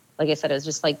 But like I said, it was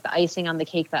just like the icing on the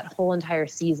cake that whole entire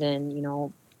season, you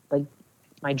know, like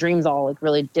my dreams all like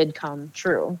really did come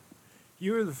true.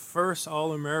 You were the first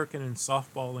All-American in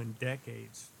softball in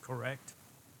decades, correct?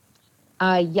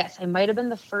 Yes, I might have been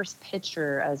the first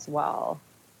pitcher as well.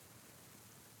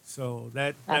 So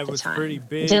that was time. pretty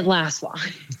big. It didn't last long.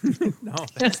 No,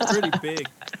 that's pretty big.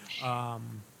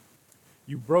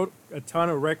 You broke a ton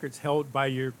of records held by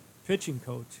your pitching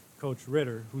coach, Coach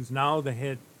Ritter, who's now the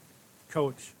head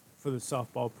coach for the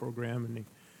softball program. And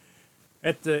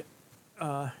at the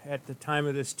time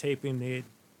of this taping,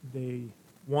 they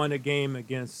won a game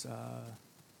against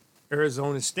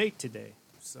Arizona State today.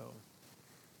 So.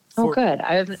 Good.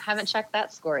 I haven't checked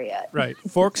that score yet. Right,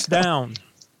 forks down.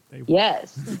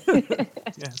 Yes.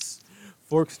 Yes,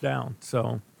 forks down.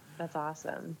 So that's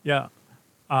awesome. Yeah.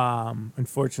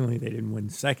 Unfortunately, they didn't win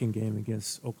the second game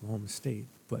against Oklahoma State.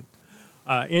 But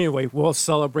anyway, we'll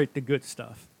celebrate the good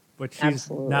stuff. But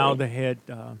she's now the head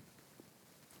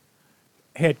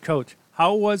coach.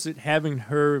 How was it having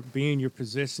her being your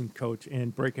position coach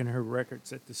and breaking her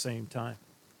records at the same time?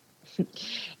 You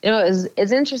know,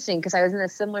 it's interesting because I was in a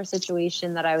similar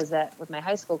situation that I was at with my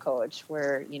high school coach,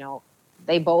 where, you know,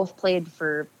 they both played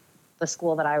for the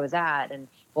school that I was at and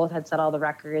both had set all the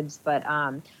records. But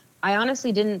I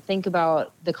honestly didn't think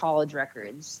about the college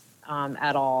records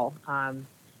at all.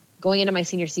 going into my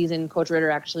senior season, Coach Ritter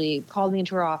actually called me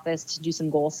into her office to do some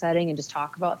goal setting and just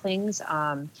talk about things.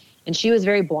 And she was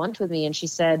very blunt with me, and she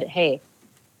said, hey,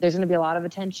 there's going to be a lot of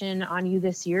attention on you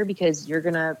this year because you're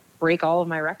going to break all of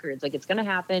my records. Like, it's going to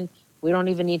happen. We don't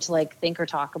even need to like think or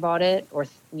talk about it or,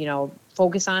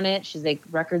 focus on it. She's like,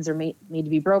 records are need to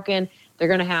be broken. They're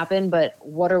going to happen, but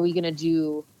what are we going to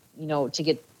do, to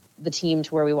get the team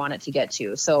to where we want it to get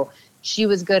to? So she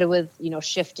was good with,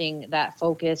 shifting that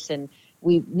focus, and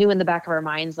we knew in the back of our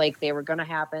minds, like, they were going to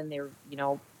happen. They were,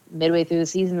 midway through the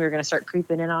season, we were going to start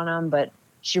creeping in on them, but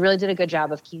she really did a good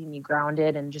job of keeping me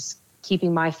grounded and just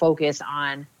keeping my focus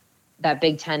on that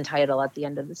Big Ten title at the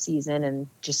end of the season and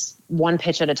just one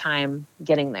pitch at a time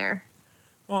getting there.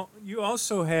 Well, you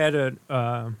also had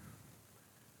a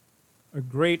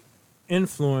great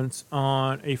influence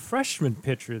on a freshman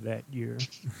pitcher that year,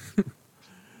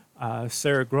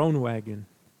 Sara Groenwagen,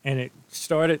 and it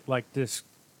started like this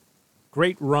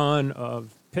great run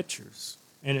of pitchers,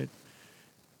 and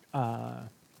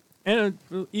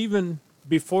even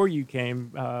before you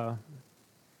came,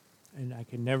 and I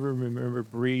can never remember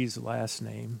Bree's last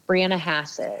name. Brianna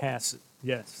Hassett. Hassett,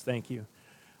 yes, thank you.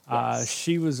 Yes.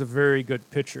 She was a very good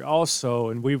pitcher also,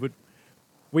 and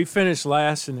we finished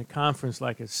last in the conference,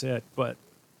 like I said, but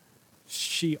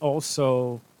she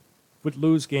also would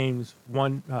lose games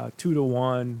 2-1,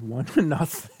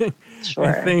 1-0, Sure.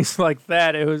 and things like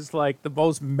that. It was like the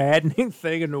most maddening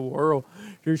thing in the world.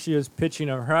 Here she is pitching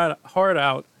her heart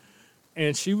out,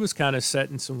 and she was kind of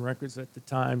setting some records at the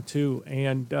time too,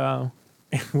 and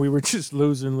we were just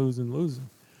losing.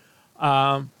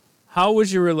 How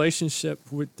was your relationship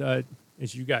with,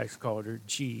 as you guys called her,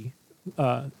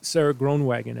 Sara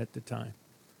Groenwagen at the time?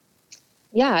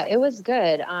 Yeah, it was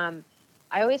good. I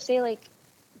always say, like,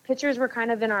 pitchers were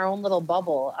kind of in our own little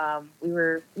bubble. We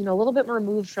were, a little bit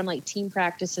removed from like team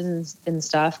practices and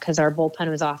stuff because our bullpen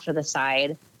was off to the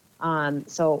side.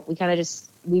 So we kind of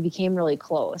we became really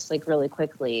close, like really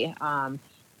quickly.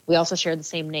 We also shared the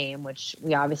same name, which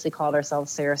we obviously called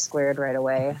ourselves Sara Squared right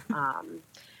away.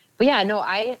 But yeah, no,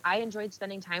 I enjoyed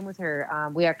spending time with her.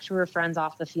 We actually were friends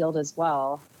off the field as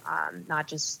well, not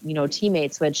just,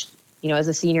 teammates, which, as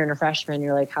a senior and a freshman,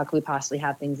 you're like, how could we possibly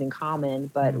have things in common?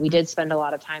 But we did spend a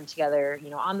lot of time together,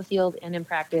 on the field and in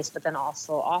practice, but then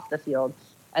also off the field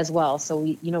as well. So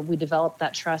we developed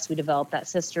that trust. We developed that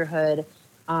sisterhood.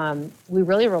 We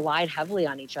really relied heavily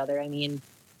on each other. I mean,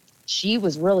 she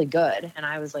was really good. And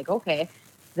I was like, okay,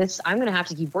 I'm going to have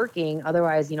to keep working.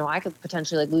 Otherwise, I could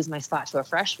potentially like lose my spot to a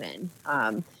freshman.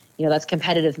 That's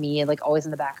competitive me, like always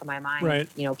in the back of my mind, right.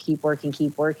 Keep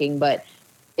working. But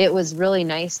it was really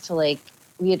nice to like,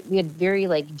 we had very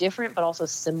like different, but also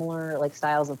similar like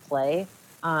styles of play.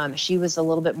 She was a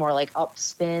little bit more like up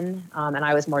spin, and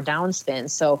I was more down spin.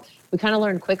 So we kind of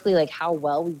learned quickly like how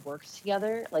well we worked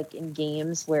together, like in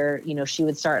games where, she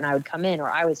would start and I would come in, or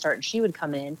I would start and she would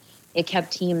come in. It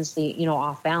kept teams,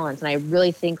 off balance. And I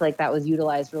really think like that was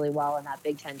utilized really well in that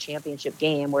Big Ten championship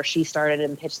game where she started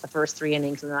and pitched the first 3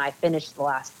 innings and then I finished the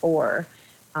last 4.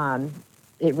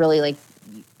 It really like,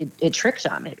 it tricked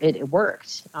them. It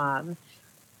worked.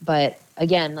 But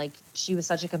again, like she was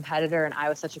such a competitor and I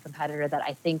was such a competitor that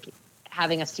I think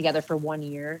having us together for 1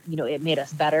 year, it made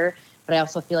us better. But I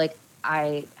also feel like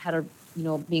I had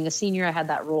being a senior, I had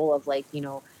that role of like,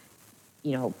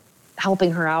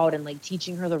 helping her out and like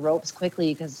teaching her the ropes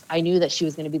quickly because I knew that she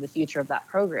was going to be the future of that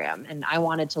program. And I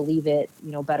wanted to leave it,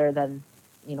 better than,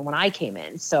 when I came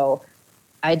in. So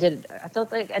I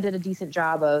felt like I did a decent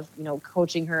job of,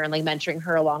 coaching her and like mentoring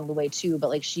her along the way too. But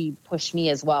like she pushed me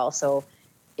as well. So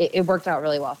it worked out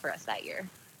really well for us that year.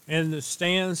 And the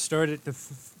stands started to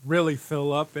really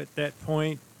fill up at that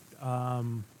point.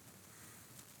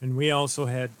 And we also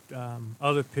had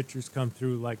other pitchers come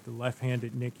through, like the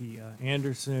left-handed Nikki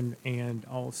Anderson, and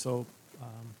also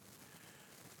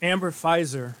Amber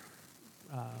Pfizer.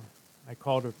 I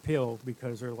called her Pill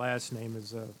because her last name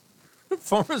is a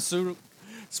pharmaceutical,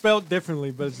 spelled differently,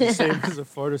 but it's the same as a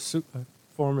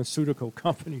pharmaceutical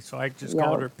company, so I just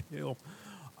called her Pill.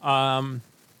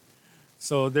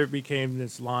 So there became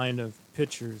this line of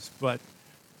pitchers, but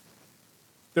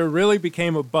there really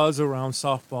became a buzz around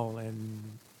softball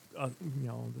and the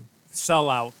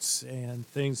sellouts and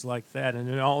things like that. And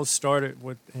it all started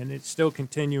with, and it's still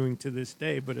continuing to this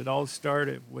day, but it all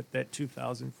started with that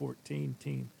 2014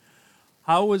 team.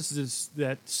 How was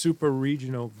that super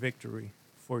regional victory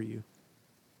for you?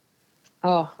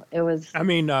 Oh, it was. I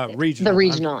mean, regional. The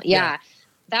regional, yeah.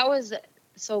 That was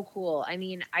so cool. I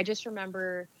mean, I just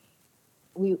remember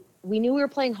we knew we were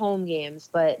playing home games,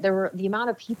 but the amount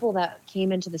of people that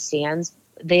came into the stands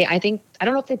I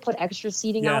don't know if they put extra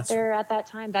seating out Yes. there at that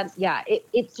time.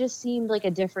 It just seemed like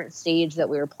a different stage that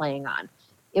we were playing on.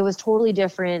 It was totally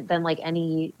different than like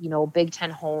any, Big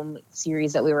Ten home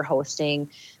series that we were hosting.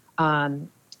 I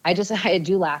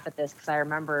do laugh at this because I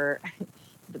remember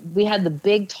we had the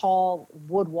big, tall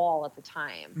wood wall at the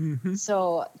time. Mm-hmm.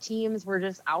 So teams were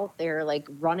just out there like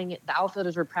running it. The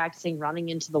outfielders were practicing running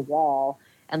into the wall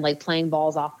and like playing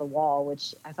balls off the wall,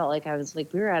 which I felt like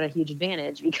we were at a huge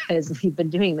advantage because we've been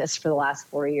doing this for the last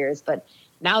 4 years. But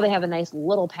now they have a nice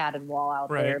little padded wall out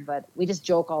there. But we just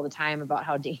joke all the time about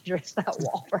how dangerous that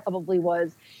wall probably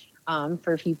was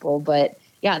for people. But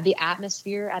yeah, the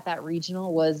atmosphere at that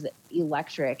regional was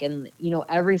electric. And,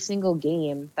 every single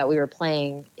game that we were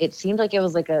playing, it seemed like it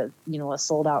was like a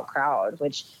sold out crowd,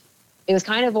 which it was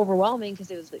kind of overwhelming because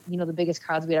it was, the biggest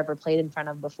crowds we'd ever played in front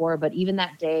of before. But even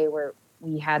that day where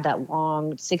we had that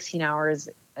long 16 hours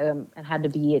and had to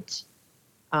beat,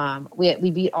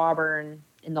 we beat Auburn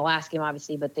in the last game,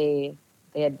 obviously, but they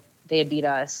had beat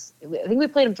us. I think we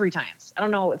played them 3 times. I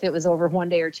don't know if it was over 1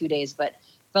 day or 2 days, but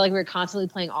felt like we were constantly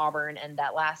playing Auburn, and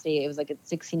that last day it was like a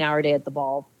 16-hour day at the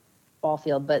ball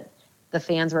field. But the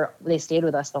fans they stayed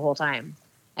with us the whole time,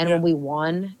 and when we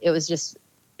won, it was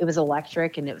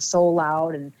electric, and it was so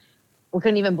loud, and we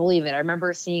couldn't even believe it. I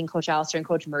remember seeing Coach Alistair and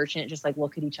Coach Merchant just like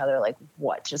look at each other like,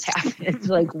 what just happened?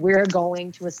 Like, we're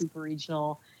going to a super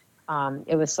regional.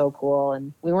 It was so cool,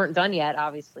 and we weren't done yet,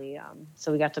 obviously.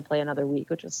 So we got to play another week,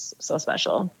 which was so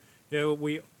special. Yeah,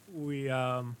 we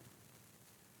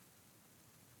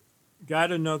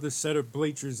got another set of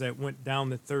bleachers that went down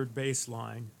the third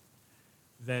baseline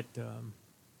that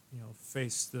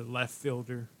faced the left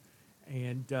fielder,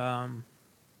 and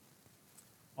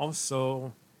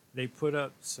also they put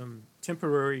up some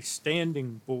temporary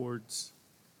standing boards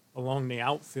along the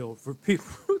outfield for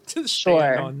people to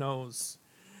stand on those.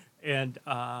 And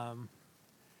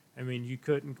you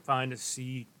couldn't find a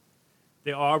seat.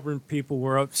 The Auburn people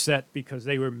were upset because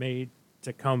they were made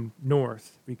to come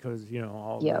north because,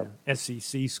 all the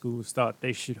SEC schools thought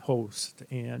they should host.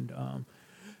 And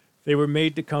they were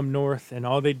made to come north, and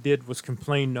all they did was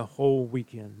complain the whole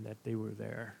weekend that they were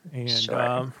there.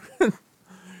 And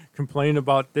complain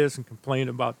about this and complain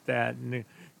about that. And the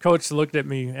coach looked at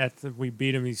me after we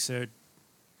beat him. He said,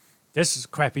 "This is a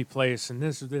crappy place, and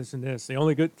this, and this. The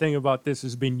only good thing about this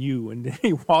has been you." And then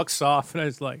he walks off, and I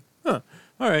was like, all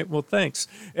right, well, thanks.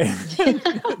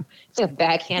 It's a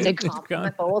backhanded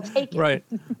compliment, but we'll take it. Right.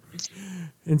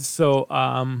 And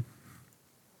so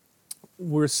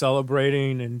we're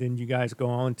celebrating, and then you guys go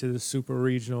on to the super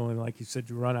regional, and like you said,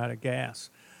 you run out of gas.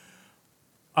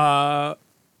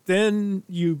 Then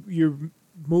you're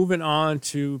moving on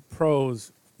to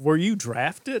pros. Were you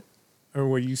drafted, or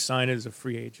were you signed as a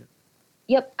free agent?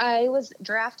 Yep, I was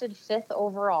drafted 5th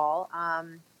overall.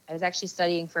 I was actually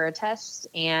studying for a test,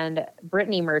 and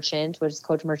Brittany Merchant, which is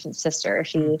Coach Merchant's sister,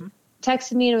 she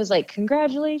texted me and was like,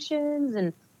 "Congratulations!"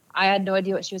 And I had no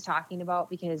idea what she was talking about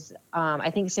because I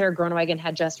think Sara Groenewegen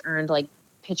had just earned like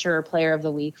pitcher or player of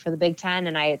the week for the Big Ten,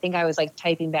 and I think I was like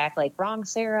typing back like, "Wrong,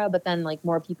 Sarah," but then like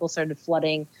more people started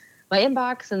flooding my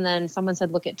inbox, and then someone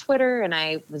said, "Look at Twitter," and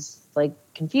I was like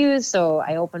confused, so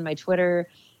I opened my Twitter.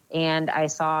 And I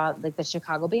saw like the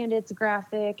Chicago Bandits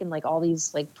graphic and like all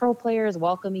these like pro players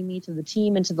welcoming me to the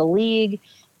team and to the league.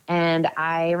 And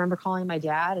I remember calling my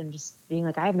dad and just being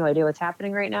like, "I have no idea what's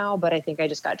happening right now, but I think I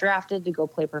just got drafted to go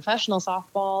play professional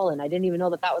softball. And I didn't even know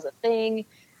that was a thing."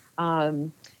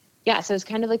 So it's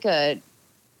kind of like a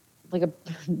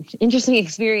interesting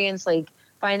experience, like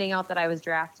finding out that I was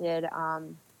drafted.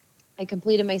 I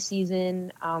completed my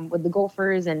season with the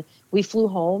Gophers, and we flew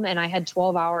home, and I had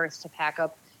 12 hours to pack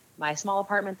up my small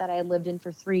apartment that I had lived in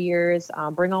for 3 years,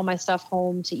 bring all my stuff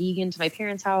home to Egan, to my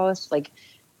parents' house, like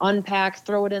unpack,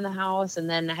 throw it in the house. And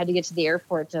then I had to get to the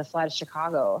airport to fly to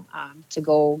Chicago to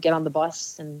go get on the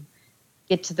bus and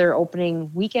get to their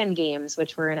opening weekend games,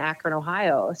 which were in Akron,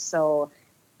 Ohio. So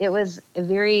it was a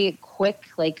very quick,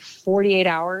 like 48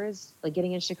 hours, like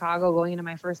getting in Chicago, going into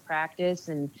my first practice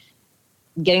and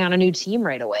getting on a new team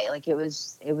right away. Like it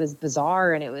was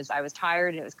bizarre, and I was tired,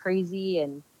 and it was crazy.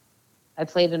 And I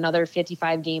played another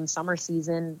 55-game summer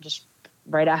season just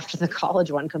right after the college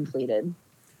one completed.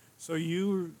 So you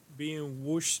were being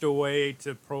whooshed away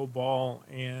to pro ball,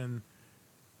 and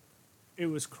it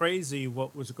was crazy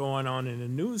what was going on in the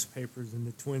newspapers in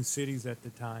the Twin Cities at the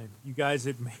time. You guys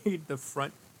had made the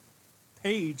front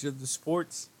page of the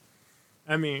sports.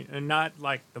 And not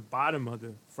like the bottom of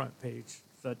the front page,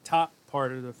 the top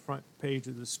part of the front page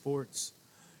of the sports.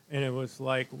 And it was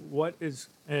like, what is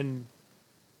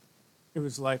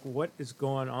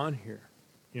going on here?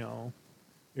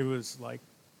 It was like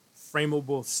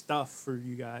frameable stuff for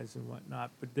you guys and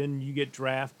whatnot. But then you get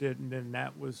drafted, and then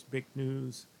that was big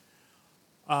news.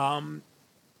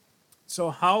 So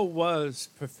how was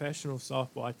professional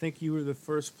softball? I think you were the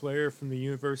first player from the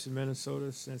University of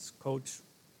Minnesota since Coach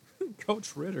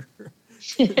Ritter.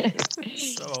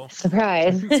 So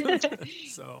Surprise.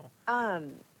 so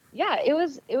Yeah, it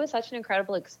was such an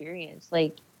incredible experience.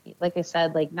 Like I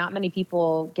said, like not many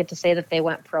people get to say that they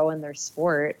went pro in their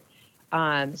sport.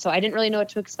 So I didn't really know what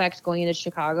to expect going into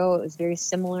Chicago. It was very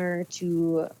similar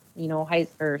to,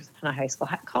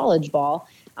 college ball,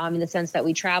 in the sense that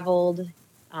we traveled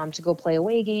to go play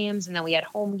away games, and then we had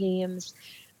home games.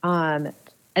 I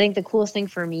think the coolest thing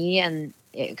for me, and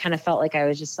it kind of felt like I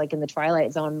was just like in the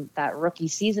twilight zone that rookie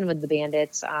season with the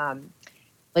Bandits.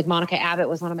 Like Monica Abbott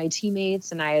was one of my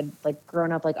teammates, and I had like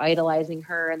grown up like idolizing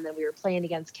her. And then we were playing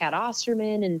against Kat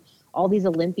Osterman and all these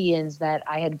Olympians that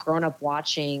I had grown up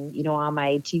watching, on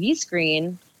my TV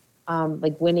screen,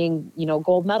 like winning,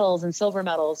 gold medals and silver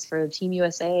medals for Team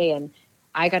USA. And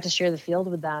I got to share the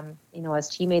field with them, as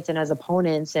teammates and as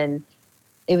opponents. And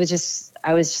I was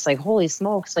just like, holy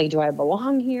smokes, like, do I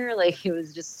belong here? Like, it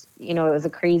was just, it was a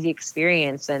crazy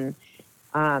experience. And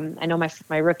I know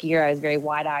my rookie year, I was very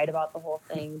wide-eyed about the whole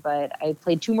thing, but I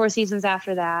played 2 more seasons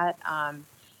after that.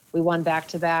 We won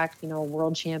back-to-back,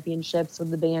 world championships with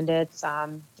the Bandits.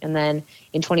 And then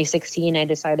in 2016, I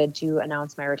decided to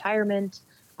announce my retirement,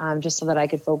 just so that I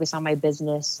could focus on my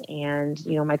business and,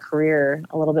 my career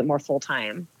a little bit more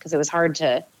full-time, because it was hard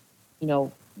to,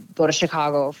 go to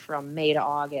Chicago from May to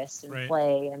August and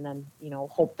play, and then,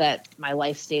 hope that my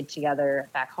life stayed together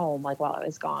back home, like while I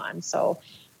was gone. So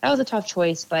that was a tough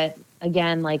choice. But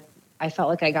again, like I felt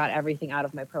like I got everything out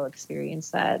of my pro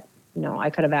experience that, I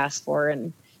could have asked for.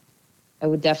 And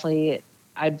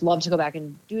I'd love to go back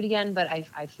and do it again, but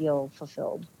I feel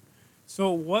fulfilled.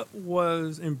 So what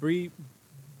was, and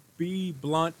be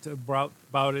blunt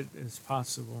about it as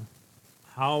possible,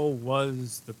 how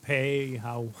was the pay?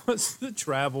 How was the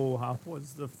travel? How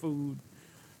was the food?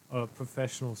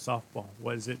 Professional softball,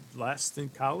 was it less than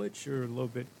college or a little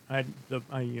bit?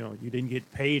 You didn't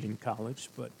get paid in college,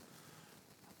 but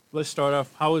let's start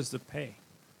off. How was the pay?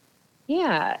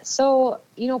 Yeah, so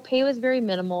pay was very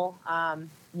minimal.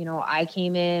 I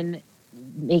came in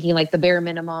making like the bare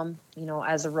minimum,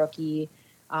 as a rookie.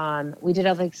 We did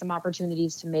have like some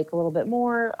opportunities to make a little bit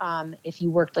more if you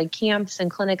worked like camps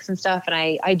and clinics and stuff, and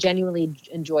I genuinely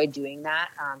enjoyed doing that.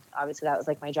 Obviously, that was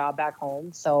like my job back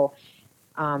home, so.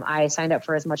 I signed up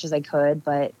for as much as I could,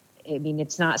 but I mean,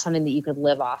 it's not something that you could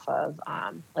live off of.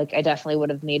 Like I definitely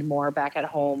would have made more back at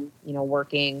home,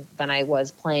 working than I was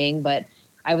playing, but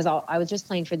I was just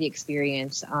playing for the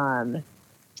experience. In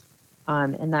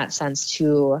that sense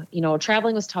too,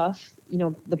 traveling was tough.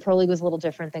 The pro league was a little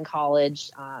different than college.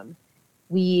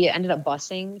 We ended up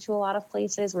busing to a lot of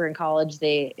places where in college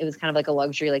it was kind of like a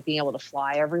luxury, like being able to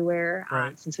fly everywhere.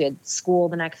 Since we had school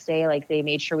the next day, like they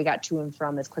made sure we got to and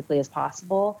from as quickly as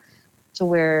possible. To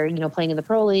where, playing in the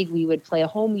pro league, we would play a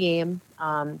home game,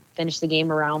 finish the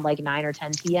game around like 9 or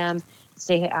 10 p.m.,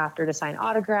 stay after to sign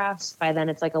autographs. By then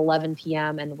it's like 11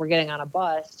 p.m. and we're getting on a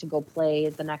bus to go play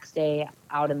the next day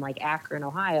out in like Akron,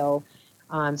 Ohio.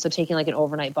 So taking like an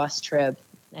overnight bus trip.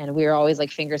 And we were always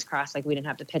like fingers crossed, like we didn't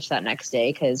have to pitch that next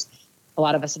day, because a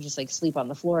lot of us would just like sleep on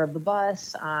the floor of the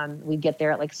bus. We'd get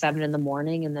there at like 7 a.m.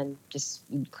 and then just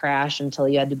crash until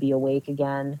you had to be awake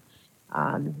again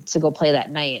to go play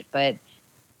that night. But,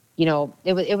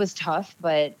 it was tough,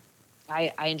 but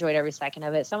I enjoyed every second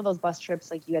of it. Some of those bus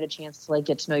trips, like you had a chance to like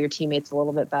get to know your teammates a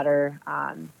little bit better.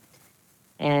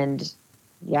 And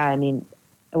yeah, I mean,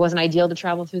 it wasn't ideal to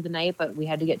travel through the night, but we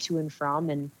had to get to and from.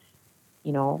 And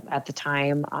at the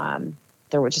time,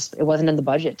 it wasn't in the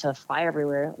budget to fly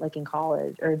everywhere like in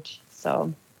college,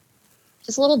 so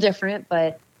just a little different.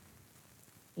 But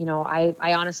I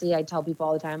honestly, I tell people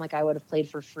all the time, like I would have played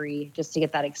for free just to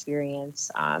get that experience,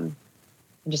 and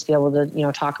just be able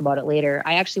to talk about it later.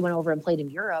 I actually went over and played in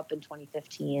Europe in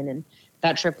 2015, and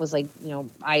that trip was like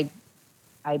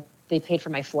they paid for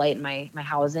my flight and my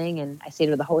housing, and I stayed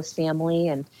with the host family,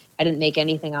 and I didn't make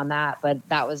anything on that, but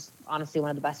that was honestly one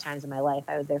of the best times of my life.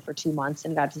 I was there for 2 months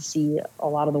and got to see a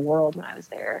lot of the world when I was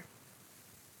there.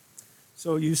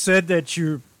 So you said that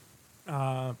you're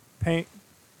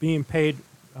being paid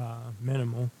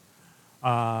minimal.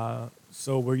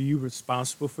 So were you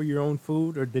responsible for your own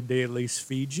food, or did they at least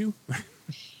feed you?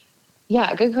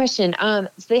 Yeah, good question. So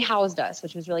they housed us,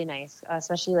 which was really nice,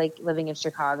 especially like living in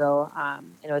Chicago.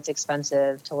 It's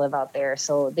expensive to live out there.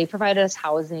 So they provided us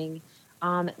housing.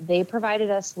 They provided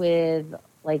us with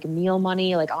like meal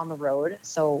money, like on the road.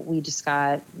 So we just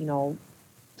got,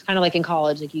 it's kind of like in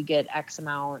college, like you get X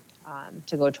amount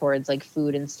to go towards like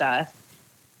food and stuff.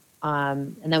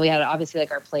 And then we had obviously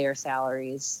like our player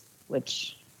salaries,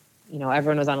 which, you know,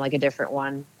 everyone was on like a different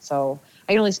one. So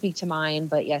I can only speak to mine,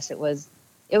 but yes, it was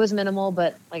minimal,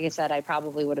 but like I said, I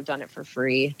probably would have done it for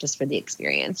free just for the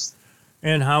experience.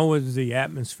 And how was the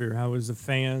atmosphere? How was the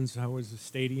fans? How was the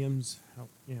stadiums? How,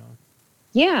 you know?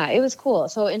 Yeah, it was cool.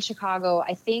 So in Chicago,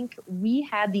 I think we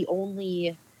had the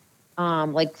only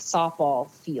like softball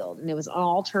field, and it was an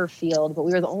all turf field, but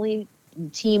we were the only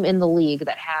team in the league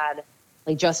that had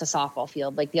like just a softball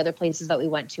field. Like the other places that we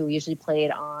went to, we usually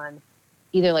played on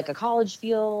either like a college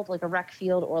field, like a rec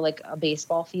field, or like a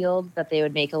baseball field that they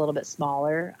would make a little bit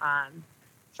smaller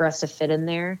for us to fit in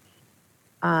there.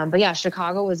 But yeah,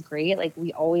 Chicago was great. Like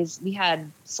we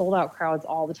had sold out crowds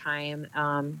all the time.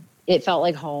 It felt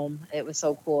like home. It was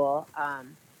so cool.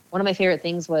 One of my favorite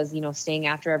things was, you know, staying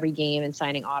after every game and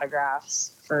signing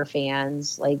autographs for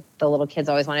fans. Like the little kids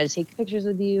always wanted to take pictures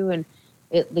with you, and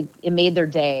it made their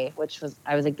day,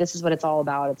 I was like, this is what it's all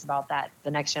about. It's about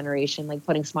the next generation, like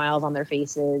putting smiles on their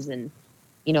faces. And,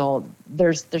 you know,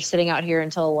 they're sitting out here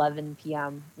until 11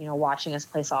 p.m., you know, watching us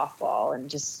play softball and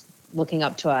just looking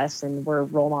up to us, and we're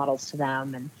role models to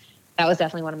them. And that was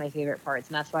definitely one of my favorite parts.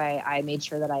 And that's why I made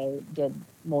sure that I did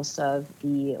most of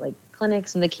the like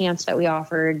clinics and the camps that we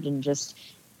offered, and just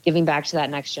giving back to that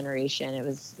next generation.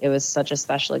 It was such a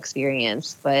special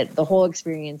experience, but the whole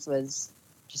experience was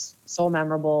just so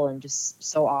memorable and just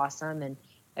so awesome. And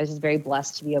I was just very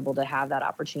blessed to be able to have that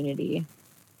opportunity.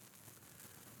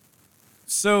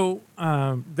 So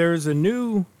there's a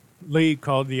new league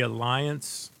called the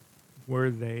Alliance where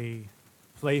they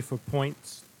play for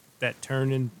points that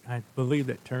I believe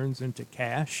that turns into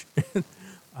cash.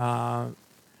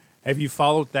 Have you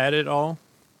followed that at all?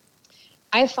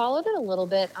 I followed it a little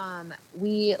bit.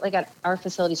 We like at our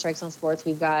facility, Strike Zone Sports,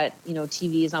 we've got, you know,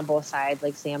 TVs on both sides.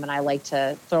 Like Sam and I like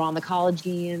to throw on the college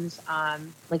games,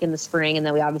 like in the spring. And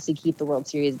then we obviously keep the World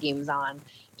Series games on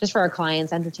just for our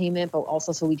clients' entertainment, but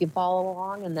also so we can follow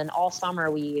along. And then all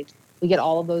summer we get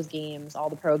all of those games, all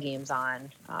the pro games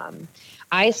on.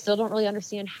 I still don't really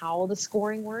understand how the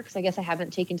scoring works. I guess I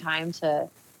haven't taken time to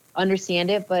understand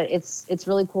it, but it's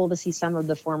really cool to see some of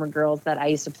the former girls that I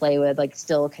used to play with, like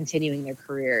still continuing their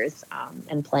careers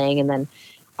and playing. And then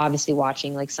obviously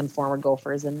watching like some former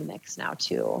Gophers in the mix now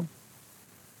too.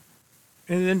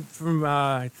 And then from,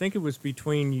 I think it was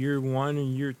between year 1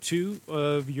 and year 2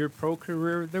 of your pro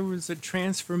career, there was a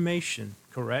transformation,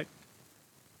 correct?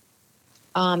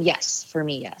 Yes, for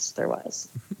me, yes, there was.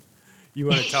 You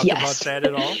want to talk about that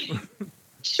at all?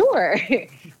 Sure.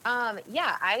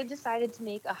 Yeah, I decided to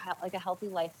make a healthy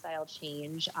lifestyle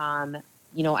change.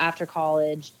 You know, after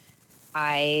college,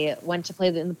 I went to play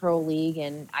in the pro league,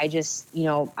 and I just, you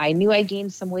know, I knew I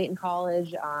gained some weight in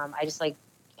college. I just like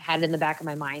had it in the back of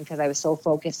my mind because I was so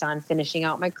focused on finishing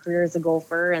out my career as a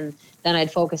golfer, and then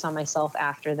I'd focus on myself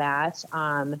after that.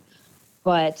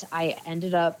 But I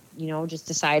ended up, you know, just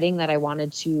deciding that I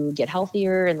wanted to get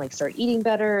healthier and like start eating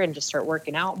better and just start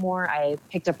working out more. I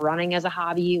picked up running as a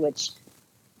hobby, which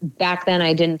back then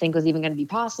I didn't think was even going to be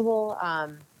possible.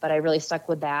 But I really stuck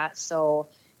with that. So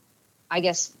I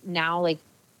guess now, like,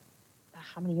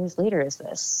 how many years later is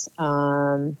this?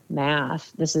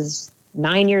 Math. This is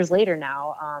 9 years later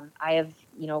now. I have,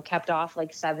 you know, kept off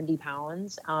like 70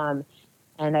 pounds. And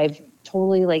I've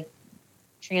totally like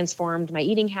transformed my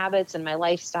eating habits and my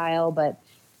lifestyle. But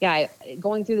yeah,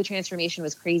 going through the transformation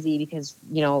was crazy because,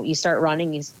 you know, you start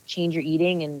running, you change your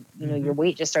eating, and, you know, your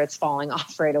weight just starts falling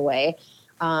off right away.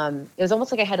 It was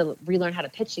almost like I had to relearn how to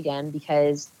pitch again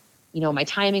because, you know, my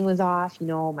timing was off, you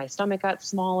know, my stomach got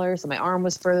smaller. So my arm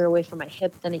was further away from my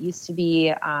hip than it used to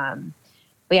be.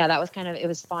 But yeah, that was it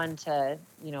was fun to,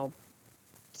 you know,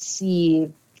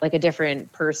 see like a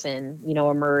different person, you know,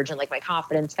 emerge, and like my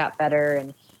confidence got better.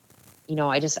 And, you know,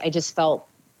 I just felt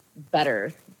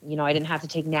better. You know, I didn't have to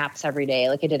take naps every day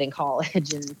like I did in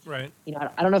college. And, right. You know,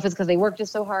 I don't know if it's because they work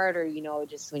just so hard, or, you know,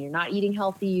 just when you're not eating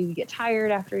healthy, you get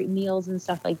tired after meals and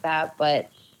stuff like that. But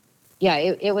yeah,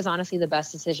 it was honestly the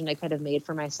best decision I could have made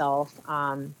for myself.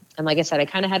 And like I said, I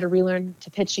kind of had to relearn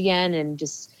to pitch again, and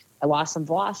just, I lost some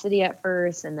velocity at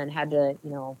first, and then had to, you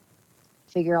know,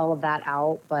 figure all of that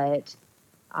out. But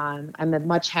I'm a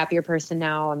much happier person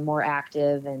now. I'm more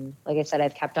active. And like I said,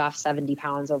 I've kept off 70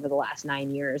 pounds over the last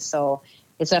 9 years. So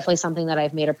it's definitely something that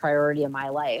I've made a priority in my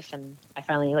life. And I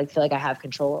finally like feel like I have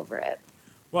control over it.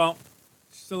 Well,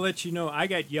 just to let you know, I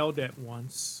got yelled at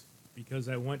once because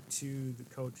I went to the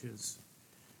coaches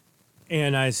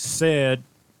and I said,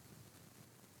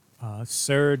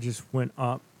 Sara just went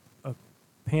up a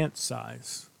pant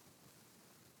size.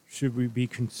 Should we be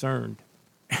concerned?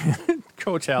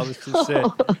 Coach Alice just said,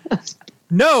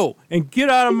 No, and get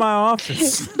out of my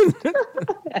office.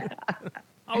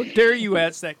 How dare you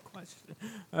ask that question?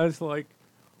 I was like,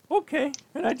 okay,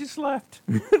 and I just left.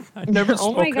 I never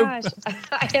Oh my spoke gosh.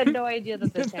 I had no idea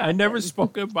that this happened. I never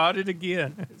spoke about it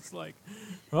again. It's like,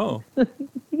 oh,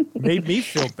 made me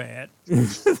feel bad.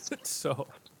 So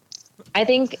I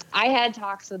think I had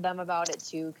talks with them about it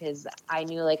too, because I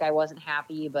knew like I wasn't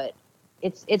happy, but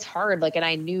it's hard. Like, and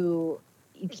I knew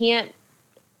you can't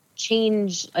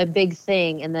change a big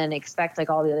thing and then expect like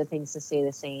all the other things to stay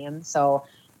the same. So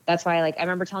that's why, like, I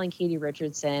remember telling Katie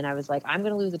Richardson, I was like, I'm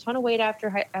going to lose a ton of weight after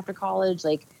college.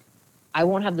 Like, I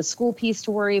won't have the school piece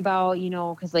to worry about, you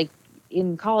know, because like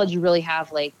in college, you really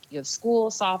have like, you have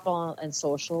school, softball, and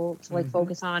social to like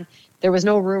focus on. There was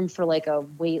no room for like a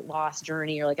weight loss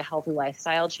journey or like a healthy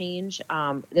lifestyle change.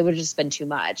 It would have just been too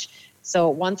much. So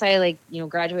once I like, you know,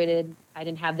 graduated, I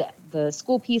didn't have the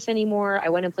school piece anymore. I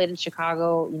went and played in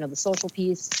Chicago, you know, the social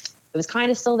piece. It was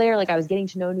kind of still there. Like, I was getting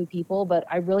to know new people, but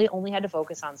I really only had to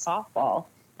focus on softball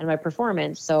and my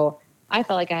performance. So I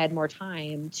felt like I had more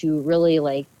time to really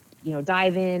like, you know,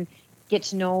 dive in, get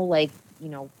to know like, you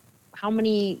know, how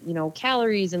many, you know,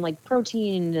 calories and like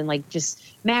protein and like just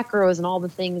macros and all the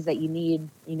things that you need,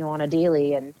 you know, on a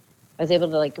daily. And I was able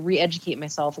to like re-educate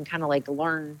myself and kind of like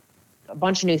learn a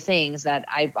bunch of new things that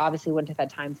I obviously wouldn't have had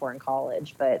time for in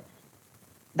college. But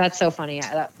that's so funny.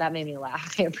 That made me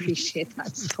laugh. I appreciate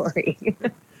that story.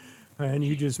 And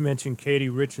you just mentioned Katie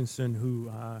Richardson,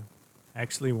 who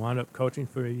actually wound up coaching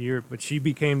for a year, but she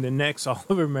became the next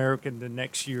All-American the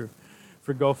next year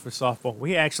for Gopher softball.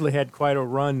 We actually had quite a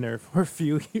run there for a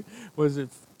few, was it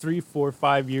 3, 4,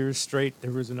 5 years straight?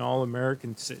 There was an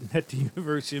All-American sitting at the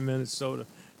University of Minnesota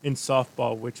in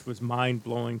softball, which was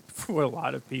mind-blowing for a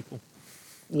lot of people.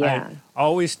 Yeah. I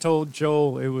always told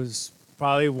Joel it was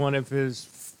probably one of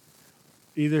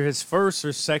either his first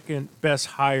or second best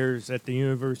hires at the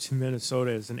University of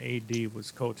Minnesota as an AD was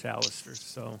Coach Allister.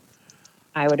 So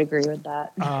I would agree with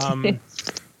that.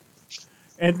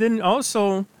 And then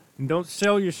also, don't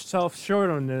sell yourself short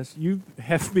on this, you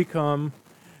have become,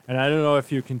 and I don't know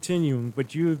if you're continuing,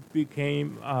 but you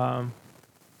became a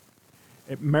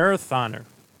marathoner.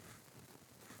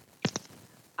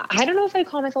 I don't know if I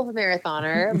call myself a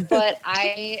marathoner, but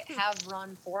I have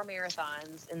run 4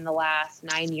 marathons in the last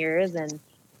 9 years. And,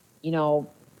 you know,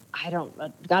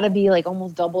 got to be like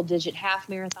almost double-digit half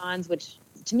marathons, which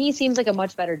to me seems like a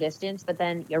much better distance. But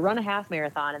then you run a half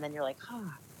marathon and then you're like,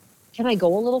 can I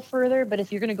go a little further? But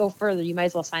if you're going to go further, you might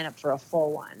as well sign up for a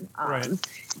full one. Right.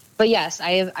 But yes,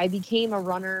 I became a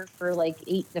runner for like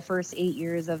the first 8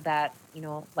 years of that, you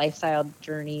know, lifestyle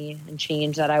journey and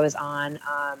change that I was on.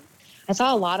 I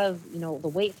saw a lot of, you know, the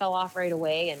weight fell off right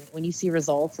away. And when you see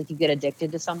results, like, you get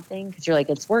addicted to something because you're like,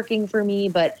 it's working for me.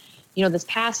 But, you know, this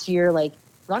past year, like,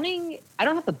 running, I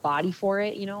don't have the body for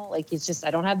it, you know, like, it's just,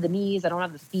 I don't have the knees, I don't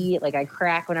have the feet, like, I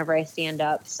crack whenever I stand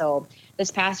up. So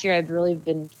this past year, I've really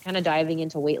been kind of diving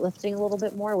into weightlifting a little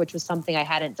bit more, which was something I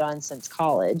hadn't done since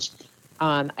college.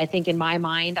 I think in my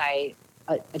mind, I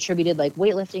attributed like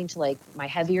weightlifting to like my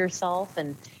heavier self.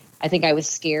 And I think I was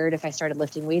scared if I started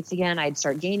lifting weights again, I'd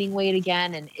start gaining weight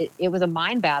again. And it was a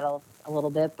mind battle a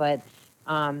little bit, but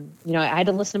you know, I had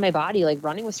to listen to my body. Like,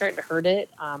 running was starting to hurt it.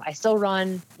 I still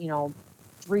run, you know,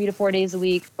 3 to 4 days a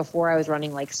week. Before, I was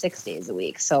running like 6 days a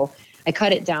week. So I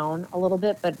cut it down a little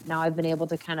bit, but now I've been able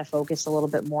to kind of focus a little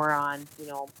bit more on, you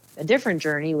know, a different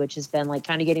journey, which has been like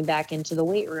kind of getting back into the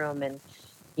weight room and,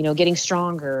 you know, getting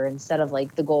stronger instead of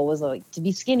like the goal was like to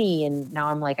be skinny. And now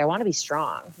I'm like, I want to be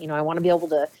strong. You know, I want to be able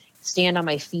to stand on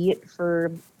my feet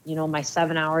for, you know, my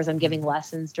 7 hours I'm giving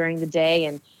lessons during the day.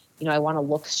 And, you know, I want to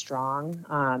look strong.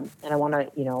 And I want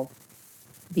to, you know,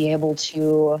 be able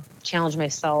to challenge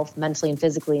myself mentally and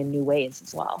physically in new ways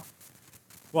as well.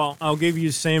 Well, I'll give you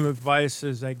the same advice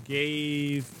as I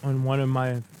gave on one of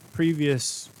my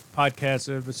previous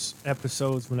podcast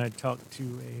episodes when I talked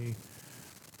to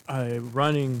a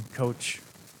running coach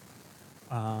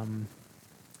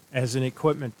as an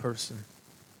equipment person.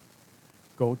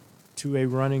 Go to a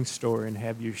running store and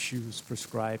have your shoes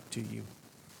prescribed to you.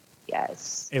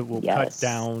 Yes. It will cut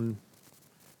down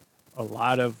a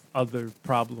lot of other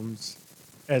problems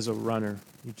as a runner.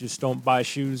 You just don't buy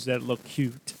shoes that look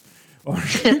cute. Or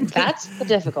that's the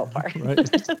difficult part.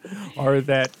 Right? Or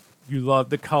that you love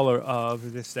the color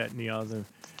of this, that, and the other.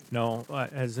 No,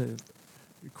 as an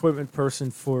equipment person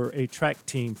for a track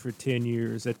team for 10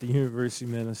 years at the University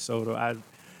of Minnesota, I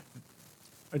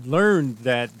learned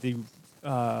that the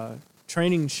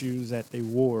training shoes that they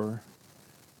wore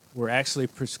were actually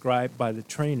prescribed by the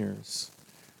trainers.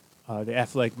 The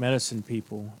athletic medicine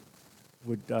people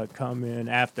would come in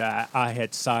after I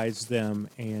had sized them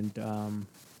and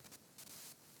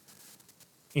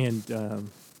and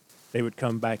they would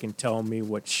come back and tell me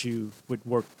what shoe would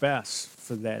work best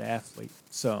for that athlete.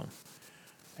 So,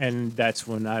 and that's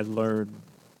when I learned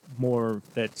more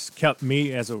that's kept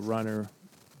me as a runner,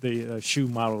 the shoe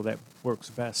model that works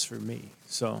best for me.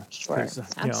 So, Sure, 'cause,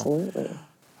 absolutely.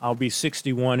 I'll be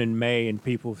 61 in May, and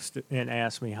people and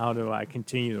ask me, how do I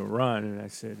continue to run? And I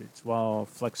said, it's, well,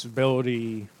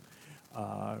 flexibility,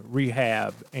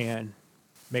 rehab, and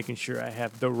making sure I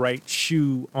have the right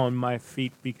shoe on my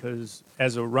feet, because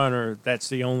as a runner, that's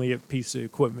the only piece of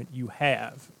equipment you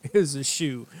have is a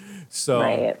shoe. So,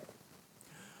 Right.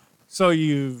 so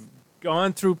you've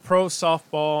gone through pro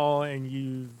softball, and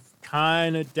you've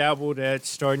kind of dabbled at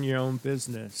starting your own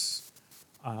business.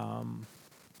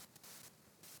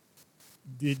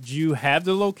 Did you have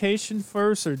the location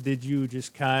first, or did you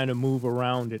just kind of move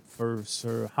around it first,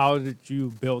 or how did you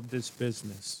build this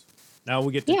business? Now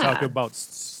we get to talk Yeah. about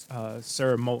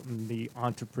Sara Moulton, the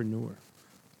entrepreneur.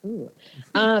 Ooh.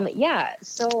 Yeah.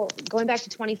 So going back to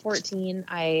 2014,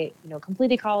 I,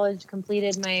 completed college,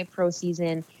 completed my pro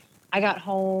season. I got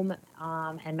home,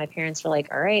 and my parents were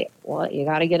like, all right, well, you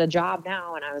got to get a job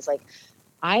now. And I was like,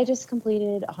 I just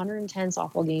completed 110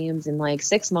 softball games in like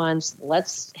 6 months.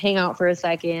 Let's hang out for a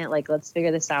second. Like, let's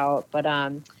figure this out. But,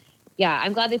 yeah,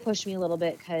 I'm glad they pushed me a little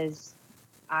bit, because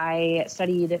I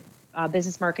studied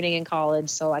business marketing in college.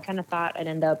 So I kind of thought I'd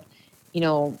end up,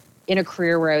 in a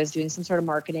career where I was doing some sort of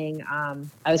marketing. I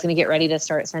was going to get ready to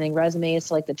start sending resumes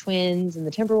to like the Twins and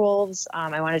the Timberwolves.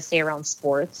 I wanted to stay around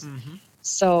sports. Mm-hmm.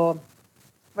 So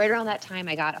right around that time,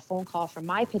 I got a phone call from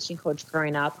my pitching coach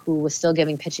growing up, who was still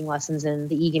giving pitching lessons in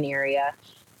the Eagan area.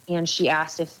 And she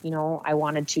asked if, I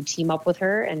wanted to team up with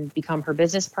her and become her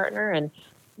business partner, and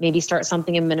maybe start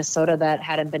something in Minnesota that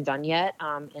hadn't been done yet.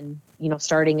 And,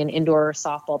 starting an indoor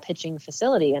softball pitching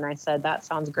facility. And I said, that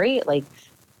sounds great. Like,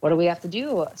 what do we have to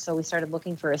do? So we started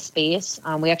looking for a space.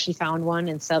 We actually found one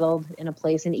and settled in a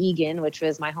place in Eagan, which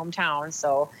was my hometown.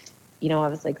 So, I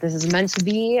was like, this is meant to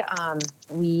be.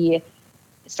 We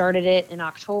started it in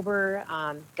October,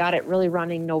 got it really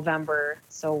running November.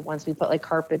 So once we put like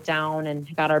carpet down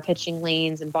and got our pitching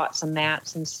lanes and bought some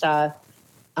mats and stuff,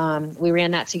 we ran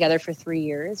that together for 3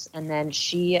 years. And then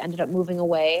she ended up moving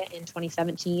away in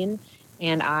 2017.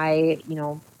 And I,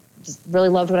 just really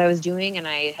loved what I was doing, and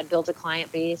I had built a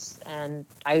client base, and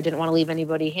I didn't want to leave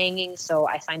anybody hanging. So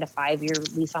I signed a 5-year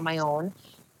lease on my own.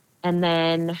 And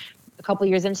then a couple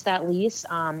years into that lease,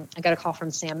 I got a call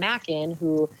from Sam Mackin,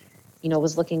 who,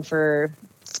 was looking for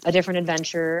a different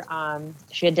adventure.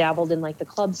 She had dabbled in like the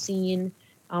club scene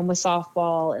with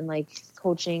softball and like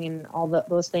coaching and all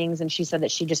those things. And she said that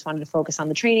she just wanted to focus on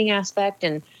the training aspect.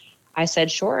 And I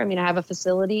said, sure. I mean, I have a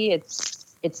facility.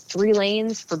 It's 3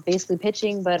 lanes for basically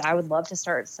pitching, but I would love to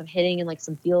start some hitting and like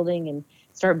some fielding and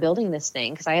start building this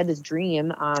thing. Cause I had this dream,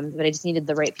 but I just needed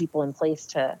the right people in place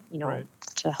to, Right.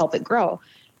 to help it grow.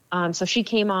 So she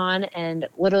came on, and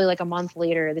literally like a month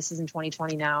later, this is in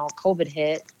 2020 now, COVID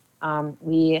hit.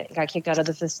 We got kicked out of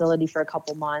the facility for a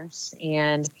couple months,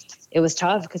 and it was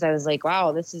tough because I was like,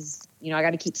 wow, this is, I got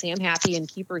to keep Sam happy and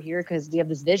keep her here because we have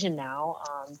this vision now.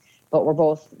 But we're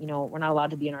both, we're not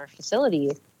allowed to be in our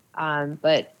facility.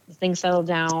 But things settled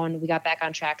down. We got back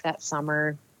on track that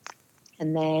summer.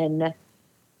 And then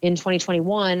in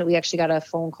 2021, we actually got a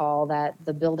phone call that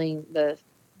the building, the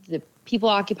people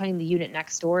occupying the unit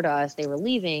next door to us, they were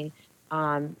leaving.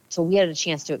 So we had a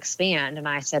chance to expand. And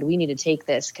I said, we need to take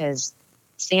this, because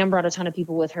Sam brought a ton of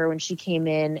people with her when she came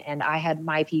in, and I had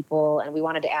my people, and we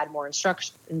wanted to add more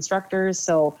instructors.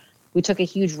 So we took a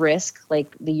huge risk,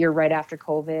 like the year right after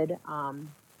COVID.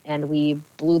 And we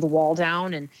blew the wall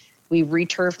down, and we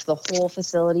returfed the whole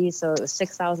facility. So it was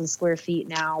 6,000 square feet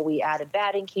now. We added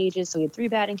batting cages. So we had 3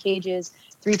 batting cages,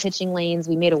 3 pitching lanes.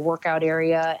 We made a workout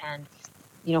area. And,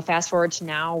 fast forward to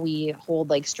now, we hold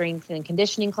like strength and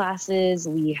conditioning classes.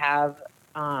 We have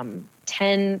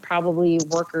 10 probably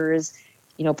workers,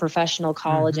 professional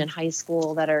college and high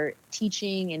school that are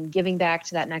teaching and giving back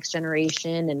to that next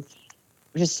generation. And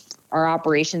just our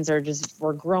operations are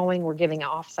we're growing. We're giving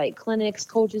off-site clinics,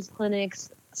 coaches clinics,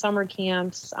 summer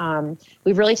camps.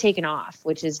 We've really taken off,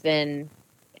 which it's been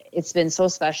so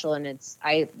special. And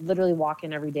I literally walk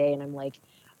in every day and I'm like,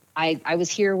 I was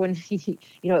here when, it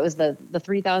was the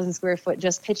 3,000 square foot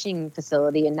just pitching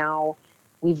facility. And now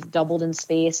we've doubled in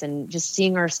space, and just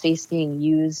seeing our space being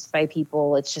used by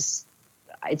people. It's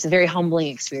a very humbling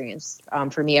experience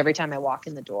for me every time I walk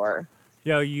in the door.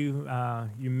 Yeah, you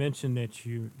mentioned that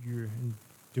you're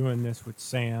doing this with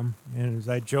Sam, and as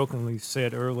I jokingly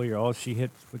said earlier, all she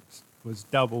hit was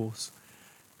doubles,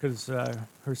 because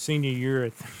her senior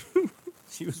year,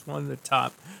 she was one of the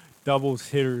top doubles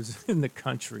hitters in the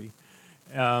country.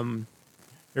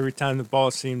 Every time the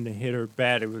ball seemed to hit her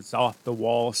bat, it was off the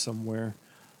wall somewhere.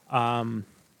 And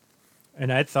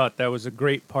I thought that was a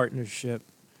great partnership.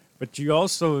 But you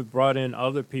also brought in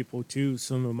other people, too.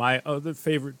 Some of my other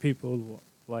favorite people,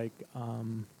 like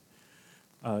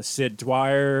Sid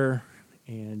Dwyer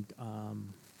and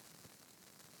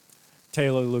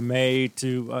Taylor LeMay,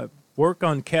 to work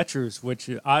on catchers, which,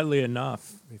 oddly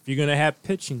enough, if you're going to have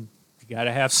pitching, you got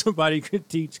to have somebody who can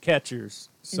teach catchers.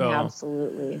 So,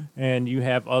 absolutely. And you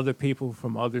have other people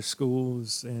from other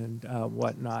schools and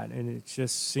whatnot, and it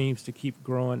just seems to keep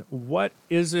growing. What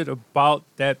is it about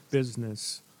that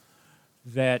business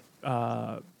that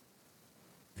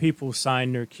people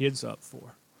sign their kids up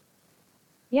for?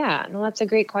 Yeah, no, that's a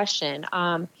great question.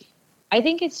 I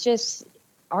think it's just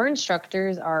our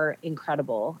instructors are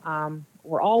incredible.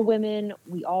 We're all women.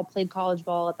 We all played college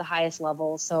ball at the highest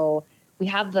level, so we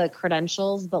have the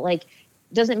credentials, but like,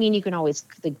 doesn't mean you can always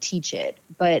like teach it.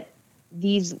 But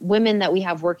these women that we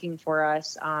have working for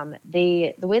us,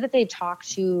 the way that they talk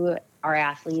to our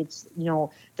athletes, you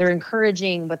know, they're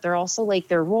encouraging, but they're also like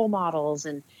they're role models,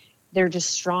 and they're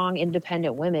just strong,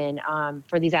 independent women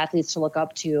for these athletes to look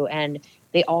up to. And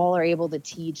they all are able to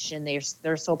teach, and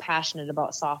they're so passionate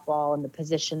about softball and the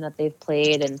position that they've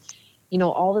played. And, you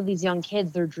know, all of these young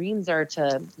kids, their dreams are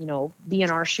to, you know, be in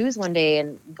our shoes one day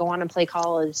and go on and play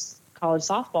college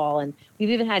softball. And we've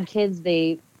even had kids,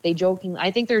 they joking,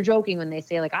 I think they're joking when they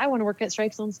say like, I want to work at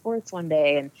Strike Zone Sports one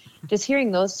day. And just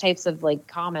hearing those types of like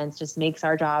comments just makes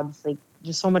our jobs like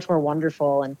just so much more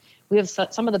wonderful. And we have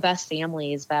some of the best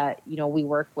families that, you know, we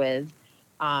work with.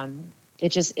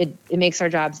 It makes our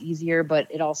jobs easier, but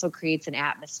it also creates an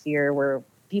atmosphere where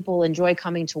people enjoy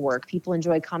coming to work. People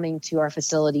enjoy coming to our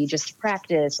facility just to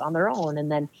practice on their own.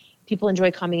 And then people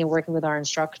enjoy coming and working with our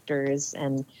instructors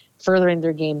and furthering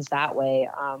their games that way.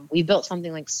 We built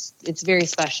something like it's very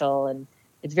special and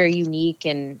it's very unique.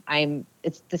 And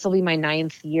this will be my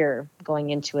 9th year going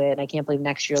into it. And I can't believe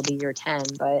next year will be year 10,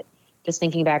 but just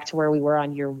thinking back to where we were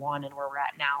on year 1 and where we're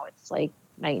at now, it's like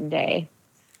night and day.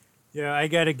 Yeah, I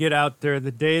got to get out there.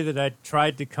 The day that I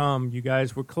tried to come, you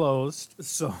guys were closed.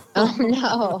 So. Oh,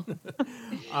 no.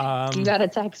 You got to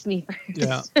text me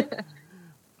first. Yeah.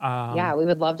 Yeah, we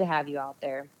would love to have you out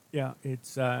there. Yeah,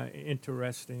 it's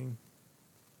interesting.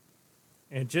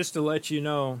 And just to let you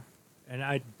know, and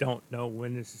I don't know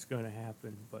when this is going to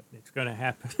happen, but it's going to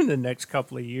happen in the next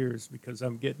couple of years because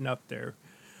I'm getting up there.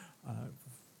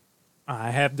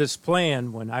 I have this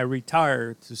plan when I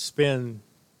retire to spend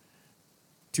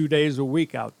 2 days a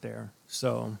week out there.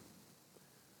 So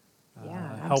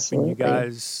helping you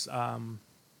guys,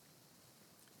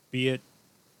 be it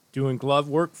doing glove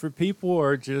work for people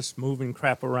or just moving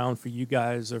crap around for you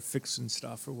guys or fixing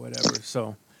stuff or whatever.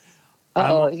 So,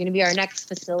 you're going to be our next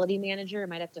facility manager. I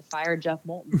might have to fire Jeff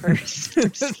Moulton first. We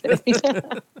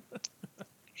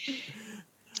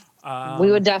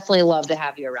would definitely love to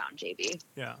have you around, JB.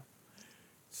 Yeah.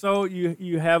 So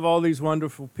you have all these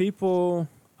wonderful people,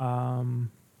 and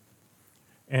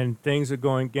things are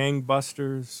going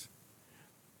gangbusters.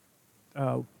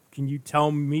 Can you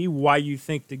tell me why you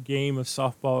think the game of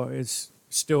softball is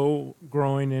still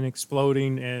growing and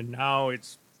exploding, and now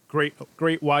it's great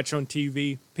watch on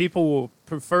TV? People will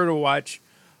prefer to watch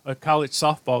a college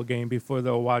softball game before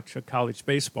they'll watch a college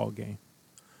baseball game.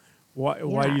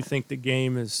 Why do you think the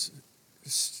game is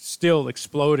still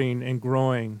exploding and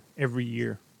growing every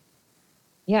year?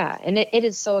 Yeah, and it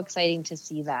is so exciting to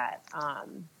see that.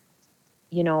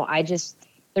 You know,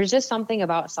 there's just something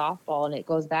about softball, and it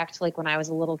goes back to like when I was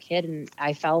a little kid and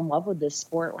I fell in love with this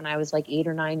sport when I was like 8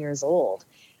 or 9 years old.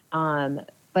 But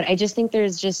I just think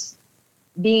there's just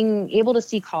being able to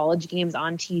see college games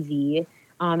on TV.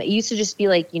 It used to just be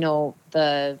like, you know,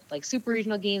 the like super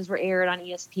regional games were aired on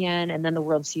ESPN and then the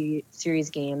World Series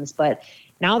games. But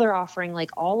now they're offering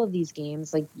like all of these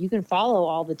games. Like you can follow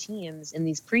all the teams in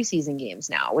these preseason games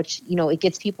now, which, you know, it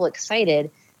gets people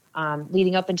excited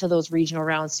leading up into those regional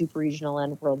rounds, super regional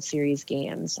and World Series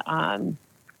games. I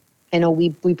know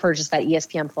we purchased that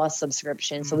ESPN Plus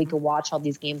subscription so we could watch all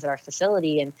these games at our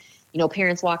facility. And, you know,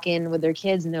 parents walk in with their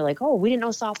kids and they're like, oh, we didn't know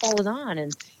softball was on.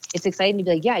 And it's exciting to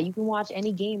be like, yeah, you can watch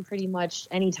any game pretty much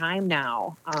anytime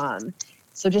now.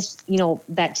 So just, you know,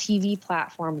 that TV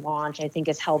platform launch, I think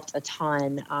has helped a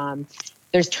ton.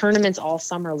 There's tournaments all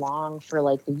summer long for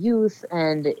like the youth.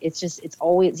 And it's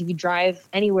always, if you drive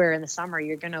anywhere in the summer,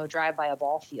 you're going to drive by a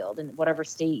ball field in whatever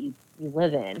state you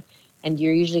live in. And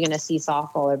you're usually going to see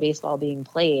softball or baseball being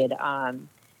played. And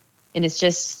it's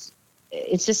just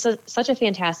such a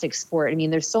fantastic sport. I mean,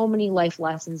 there's so many life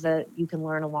lessons that you can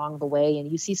learn along the way,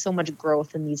 and you see so much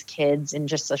growth in these kids in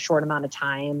just a short amount of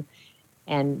time.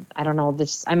 And I don't know,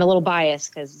 I'm a little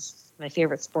biased because my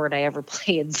favorite sport I ever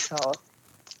played. So,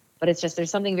 but it's just,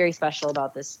 there's something very special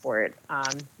about this sport.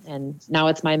 And now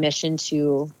it's my mission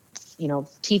to,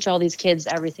 teach all these kids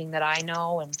everything that I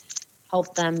know and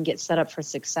help them get set up for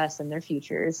success in their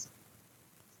futures.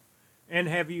 And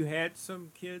have you had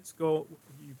some kids you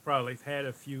probably had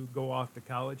a few go off to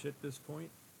college at this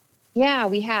point? Yeah,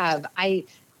 we have. I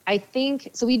think,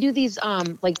 so we do these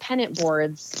like pennant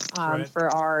boards Right.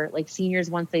 for our like seniors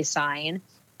once they sign.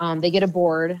 They get a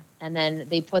board and then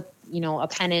they put, a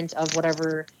pennant of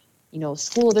whatever,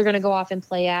 school they're going to go off and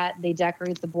play at. They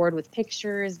decorate the board with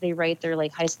pictures. They write their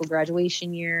like high school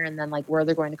graduation year and then like where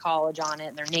they're going to college on it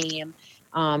and their name.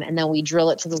 And then we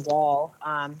drill it to the wall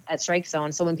at Strike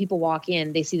Zone. So when people walk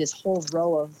in, they see this whole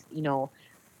row of,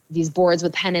 these boards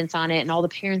with pennants on it. And all the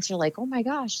parents are like, oh my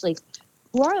gosh, like,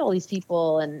 who are all these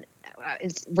people? And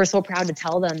we're so proud to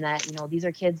tell them that, these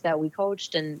are kids that we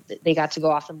coached and they got to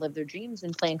go off and live their dreams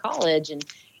and play in college. And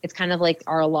it's kind of like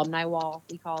our alumni wall,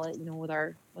 we call it,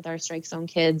 with our Strike Zone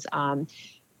kids.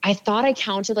 I thought I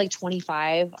counted like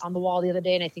 25 on the wall the other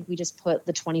day, and I think we just put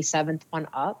the 27th one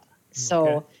up. So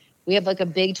Okay. we have like a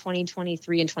big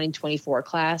 2023 and 2024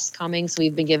 class coming. So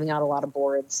we've been giving out a lot of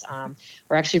boards.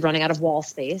 We're actually running out of wall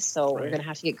space. So we're Right. going to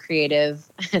have to get creative.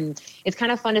 And it's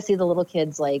kind of fun to see the little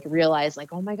kids like realize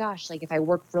like, oh my gosh, like if I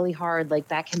work really hard, like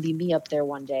that can be me up there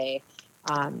one day.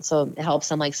 So it helps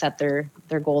them like set their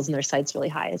goals and their sights really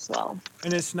high as well.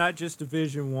 And it's not just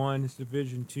Division 1, it's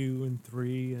Division 2 and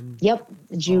 3 and Yep.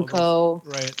 JUCO.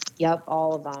 right. Yep.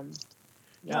 All of them.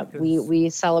 Yeah, Yep. 'cause- We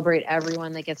celebrate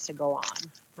everyone that gets to go on.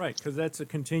 Right, because that's a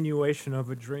continuation of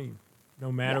a dream,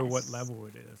 no matter what Yes. level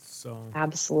it is. So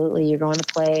Absolutely. You're going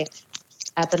to play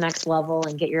at the next level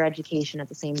and get your education at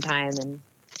the same time. And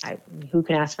who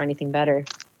can ask for anything better?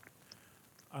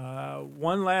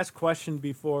 one last question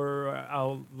before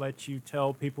I'll let you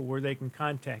tell people where they can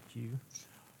contact you.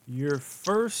 Your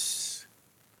first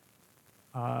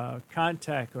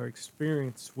contact or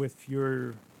experience with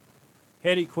your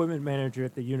head equipment manager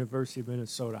at the University of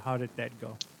Minnesota, how did that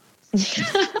go?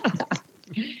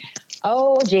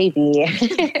 Oh, Jaybee.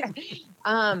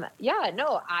 Yeah,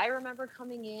 no, I remember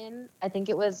coming in. I think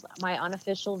it was my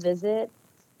unofficial visit.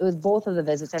 It was both of the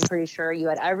visits, I'm pretty sure. You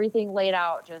had everything laid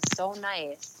out just so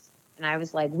nice. And I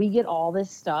was like, we get all this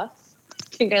stuff. I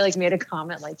think I like made a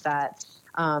comment like that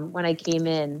when I came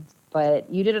in. But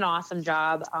you did an awesome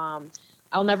job.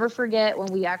 I'll never forget when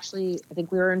I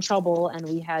think we were in trouble and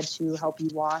we had to help you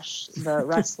wash the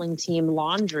wrestling team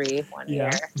laundry one Yeah.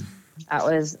 year. That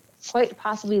was quite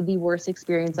possibly the worst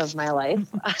experience of my life.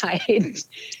 I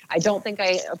don't think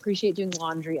I appreciate doing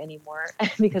laundry anymore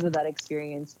because of that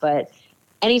experience, but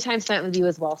any time spent with you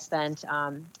is well spent.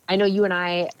 I know you and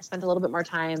I spent a little bit more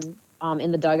time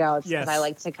in the dugouts because Yes. I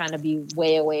like to kind of be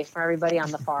way away from everybody on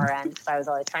the far end because I was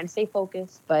always trying to stay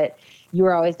focused, but you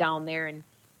were always down there and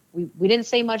we didn't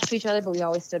say much to each other, but we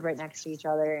always stood right next to each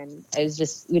other. And it was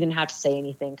just, we didn't have to say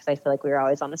anything because I feel like we were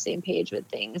always on the same page with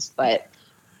things, but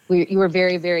you were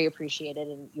very, very appreciated,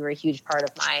 and you were a huge part of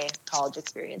my college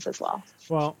experience as well.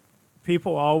 Well,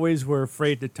 people always were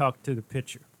afraid to talk to the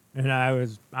pitcher, and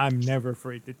I'm never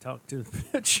afraid to talk to the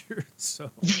pitcher.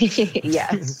 So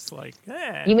Yes. it's like,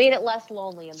 You made it less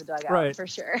lonely in the dugout, Right. for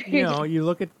sure. you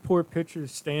look at poor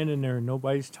pitchers standing there, and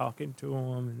nobody's talking to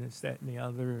them, and this, that, and the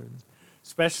other. And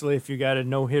especially if you got a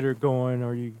no hitter going,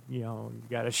 or you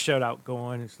got a shutout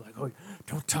going, it's like, oh,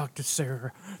 don't talk to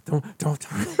Sara, don't talk.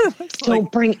 It's Don't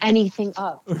like, bring anything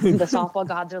up. The softball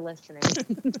gods are listening.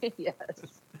 Yes.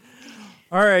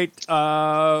 all right,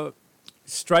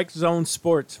 Strike Zone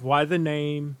Sports. Why the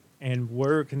name, and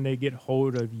where can they get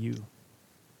hold of you?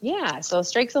 Yeah, so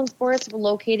Strike Zone Sports, we're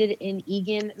located in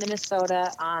Eagan,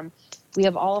 Minnesota. We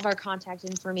have all of our contact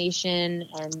information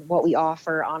and what we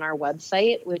offer on our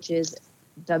website, which is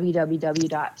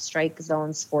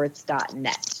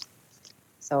www.strikezonesports.net.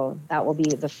 So that will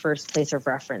be the first place of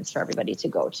reference for everybody to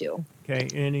go to. Okay,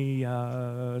 any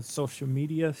social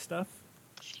media stuff?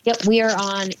 Yep, we are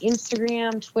on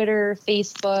Instagram, Twitter,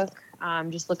 Facebook.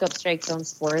 Just look up Strike Zone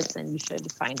Sports and you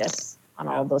should find us on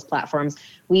all of those platforms.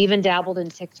 We even dabbled in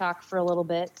TikTok for a little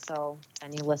bit. So if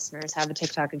any listeners have a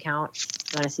TikTok account,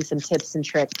 you want to see some tips and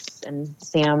tricks and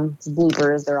Sam's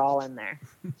bloopers, they're all in there.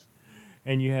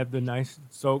 And you have the nice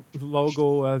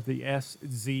logo of the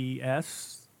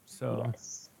SZS. So,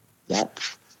 Yes. Yep.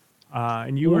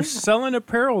 And you were selling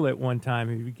apparel at one time.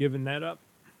 Have you given that up?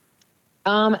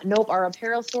 Nope. Our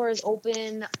apparel store is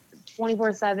open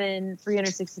 24/7,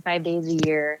 365 days a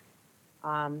year.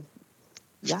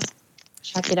 Yeah.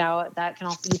 Check it out. That can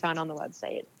also be found on the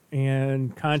website.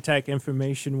 And contact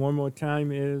information one more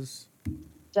time is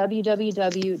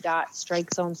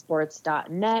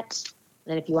www.strikezonesports.net.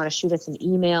 And if you want to shoot us an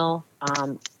email,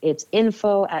 it's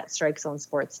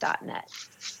info@strikezonesports.net.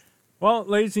 Well,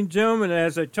 ladies and gentlemen,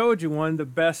 as I told you, one of the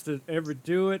best to ever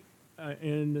do it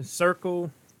in the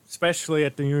circle, especially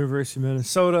at the University of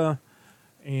Minnesota.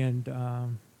 And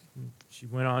she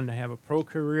went on to have a pro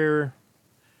career.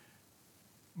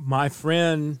 My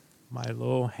friend, my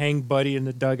little hang buddy in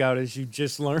the dugout, as you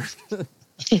just learned,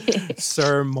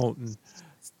 Sara Moulton.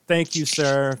 Thank you,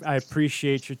 Sara. I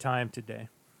appreciate your time today.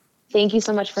 Thank you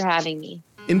so much for having me.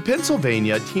 In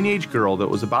Pennsylvania, a teenage girl that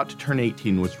was about to turn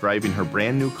 18 was driving her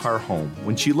brand new car home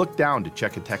when she looked down to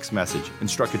check a text message and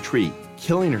struck a tree,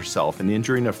 killing herself and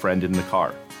injuring a friend in the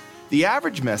car. The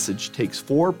average message takes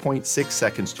 4.6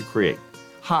 seconds to create.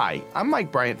 Hi, I'm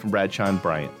Mike Bryant from Bradshaw &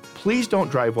 Bryant. Please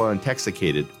don't drive while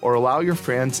intoxicated or allow your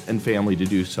friends and family to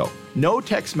do so. No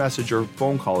text message or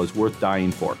phone call is worth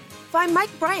dying for. Find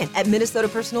Mike Bryant at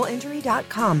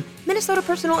MinnesotaPersonalInjury.com.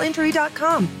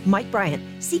 MinnesotaPersonalInjury.com. Mike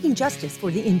Bryant, seeking justice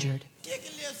for the injured. Kick a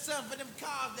little something for them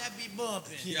cars that be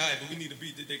bumping. Yeah, all right, but we need a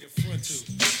beat that they can front to.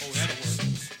 Oh, that'll work.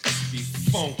 Be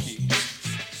funky.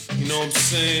 You know what I'm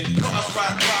saying? Cars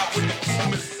ride with the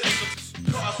booming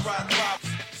system. Cars ride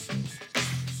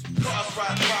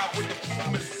with the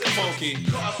booming system. Funky.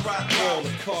 Cars ride all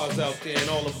the cars out there and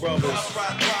all the brothers.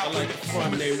 I like the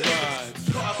front they ride.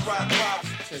 Cars ride.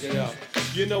 Check it out.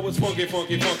 You know it's funky,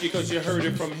 cause you heard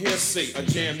it from hearsay. A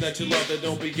jam that you love that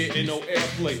don't be getting no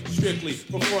airplay. Strictly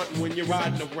for frontin' when you're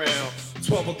riding around.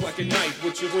 12 o'clock at night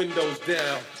with your windows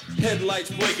down.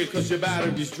 Headlights blinking cause your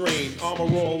battery's drained. Armor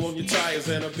roll on your tires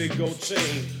and a big gold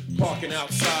chain. Parking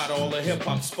outside all the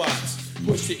hip-hop spots.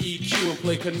 Push the EQ and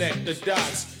play connect the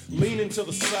dots. Leaning to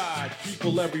the side,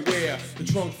 people everywhere. The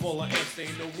trunk full of amps,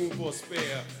 ain't no room for a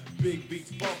spare. Big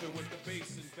beats bumping with the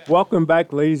bass and back. Welcome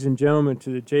back, ladies and gentlemen,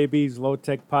 to the Jaybee's Low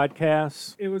Tech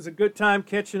Podcast. It was a good time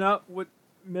catching up with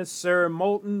Miss Sara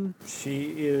Moulton.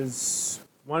 She is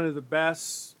one of the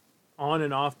best on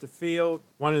and off the field,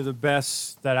 one of the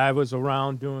best that I was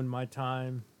around during my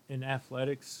time in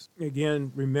athletics.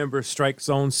 Again, remember Strike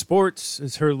Zone Sports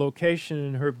is her location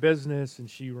and her business, and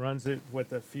she runs it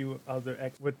with a few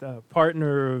other, with a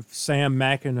partner of Sam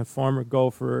Mackin, a former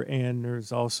Gopher, and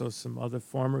there's also some other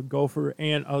former Gopher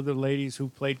and other ladies who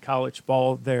played college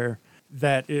ball there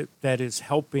that is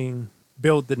helping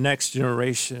build the next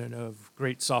generation of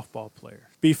great softball players.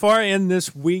 Before I end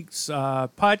this week's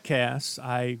podcast,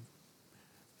 I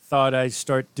thought I'd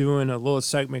start doing a little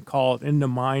segment called In the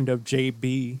Mind of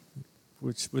Jaybee,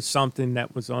 which was something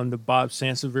that was on the Bob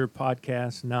Sansevier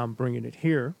podcast. Now I'm bringing it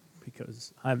here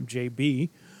because I'm Jaybee.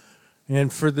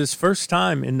 And for this first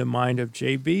time, In the Mind of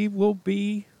Jaybee will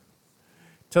be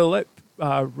to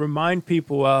remind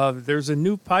people of there's a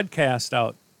new podcast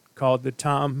out called The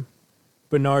Tom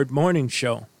Bernard Morning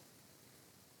Show.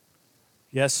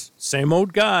 Yes, same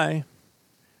old guy,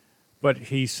 but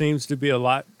he seems to be a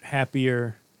lot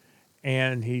happier.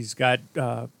 And he's got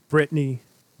Brittany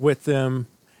with him,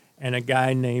 and a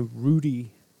guy named Rudy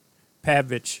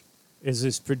Pavich is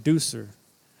his producer.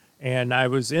 And I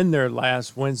was in there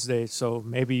last Wednesday, so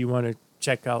maybe you want to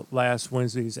check out last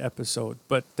Wednesday's episode.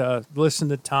 But listen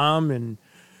to Tom and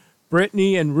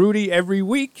Brittany and Rudy every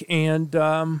week. And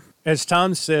as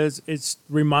Tom says, it's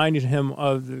reminding him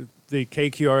of the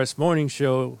KQRS morning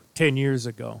show 10 years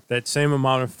ago. That same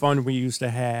amount of fun we used to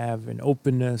have and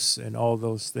openness and all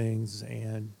those things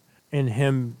and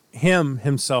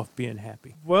himself being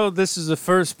happy. Well, this is the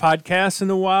first podcast in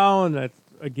a while, and I'd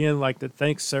again like to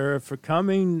thank Sara for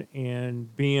coming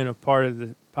and being a part of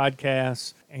the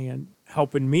podcast and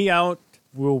helping me out.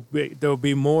 There'll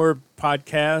be more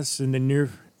podcasts in the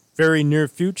very near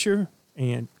future,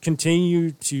 and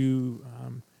continue to,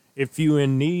 if you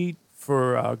in need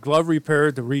for glove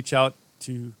repair, to reach out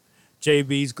to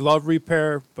Jaybee's Glove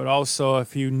Repair, but also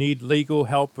if you need legal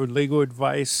help or legal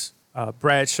advice,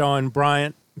 Bradshaw &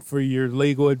 Bryant for your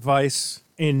legal advice.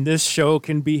 And this show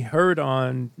can be heard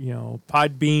on,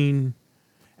 Podbean,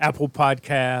 Apple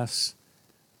Podcasts,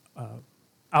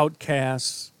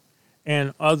 Outcasts,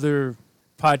 and other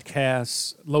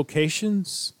podcast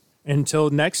locations.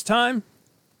 Until next time,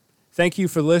 thank you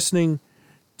for listening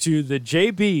to the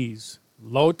Jaybee's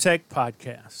Low Tech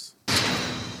Podcast.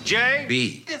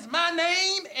 Jaybee is my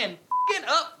name, and f***ing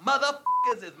up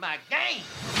motherfuckers is my game.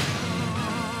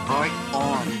 Right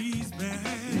on.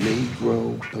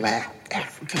 Negro, black,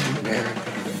 African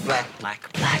American, black.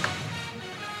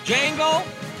 Django,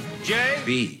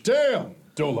 Jaybee. Damn,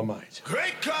 Dolomite.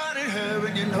 Great God in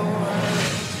heaven, you know I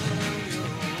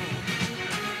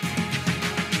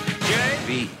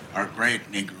Jaybee, our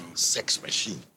great Negro sex machine.